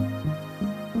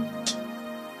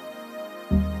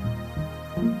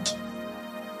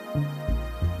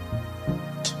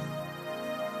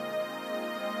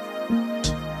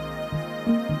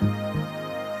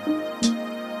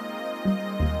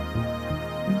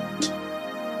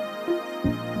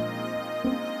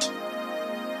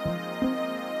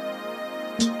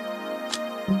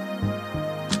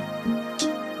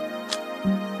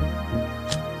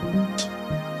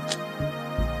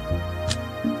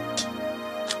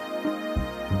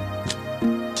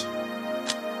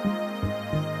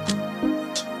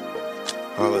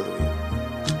 Hallelujah.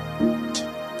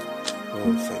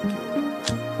 Oh, thank you, Lord.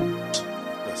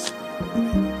 Blessed be your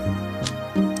name,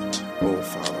 God. Oh,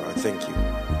 Father, I thank you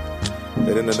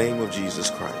that in the name of Jesus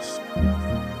Christ,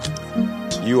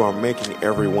 you are making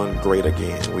everyone great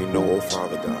again. We know, oh,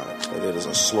 Father God, that it is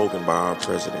a slogan by our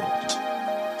president.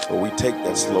 But we take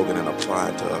that slogan and apply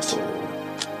it to us, oh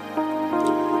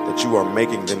Lord, that you are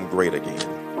making them great again.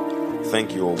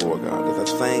 Thank you, O Lord God, that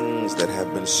the things that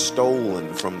have been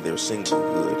stolen from their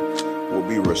singlehood will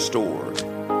be restored.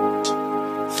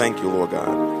 Thank you, Lord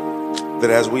God, that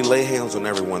as we lay hands on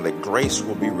everyone, that grace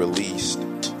will be released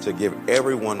to give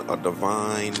everyone a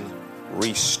divine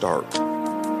restart,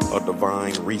 a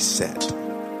divine reset.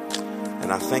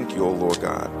 And I thank you, O Lord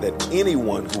God, that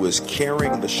anyone who is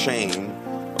carrying the shame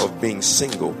of being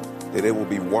single, that it will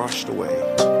be washed away.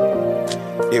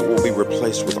 It will be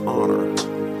replaced with honor.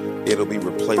 It'll be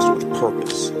replaced with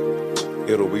purpose.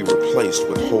 It'll be replaced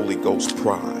with Holy Ghost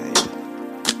pride.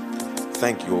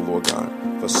 thank you, O Lord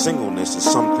God, for singleness is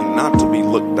something not to be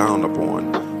looked down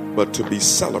upon, but to be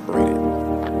celebrated.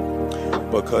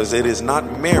 Because it is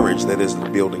not marriage that is the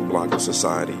building block of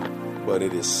society, but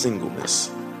it is singleness.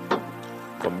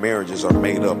 For marriages are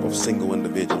made up of single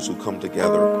individuals who come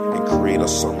together and create a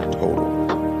sum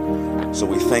total. So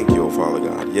we thank you, O Father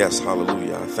God. Yes,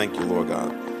 hallelujah. I thank you, Lord God,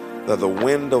 that the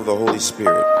wind of the Holy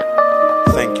Spirit,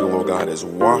 thank you, Lord God, is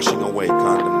washing away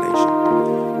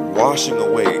condemnation, washing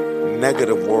away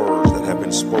negative words that have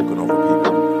been spoken over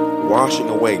people, washing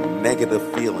away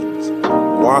negative feelings,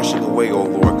 washing away, oh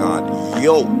Lord God,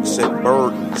 yokes and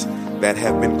burdens that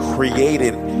have been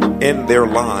created in their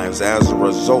lives as a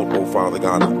result, oh Father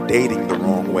God, of dating the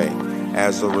wrong way,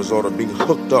 as a result of being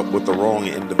hooked up with the wrong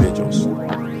individuals.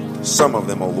 Some of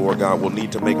them, oh Lord God, will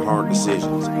need to make hard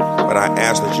decisions, but I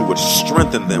ask that you would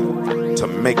strengthen them to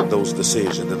make those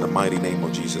decisions in the mighty name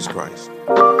of Jesus Christ.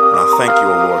 And I thank you,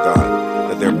 oh Lord God,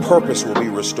 that their purpose will be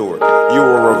restored. You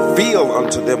will reveal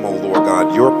unto them, oh Lord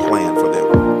God, your plan for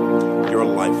them, your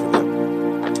life for them.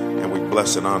 And we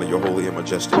bless and honor your holy and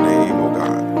majestic name, oh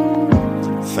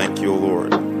God. Thank you, O Lord.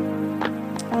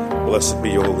 Blessed be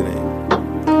your holy name.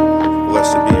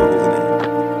 Blessed be your holy name.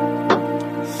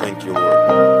 Thank you, Lord.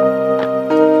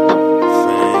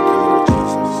 Thank you, Lord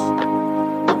Jesus.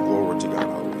 Glory to God.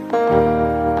 Hallelujah.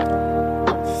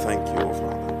 Thank you, O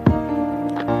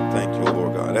Father. Thank you,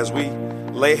 Lord God. As we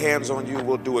lay hands on you,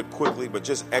 we'll do it quickly, but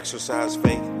just exercise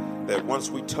faith that once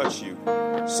we touch you,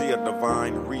 see a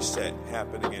divine reset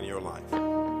happening in your life.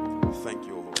 Thank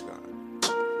you,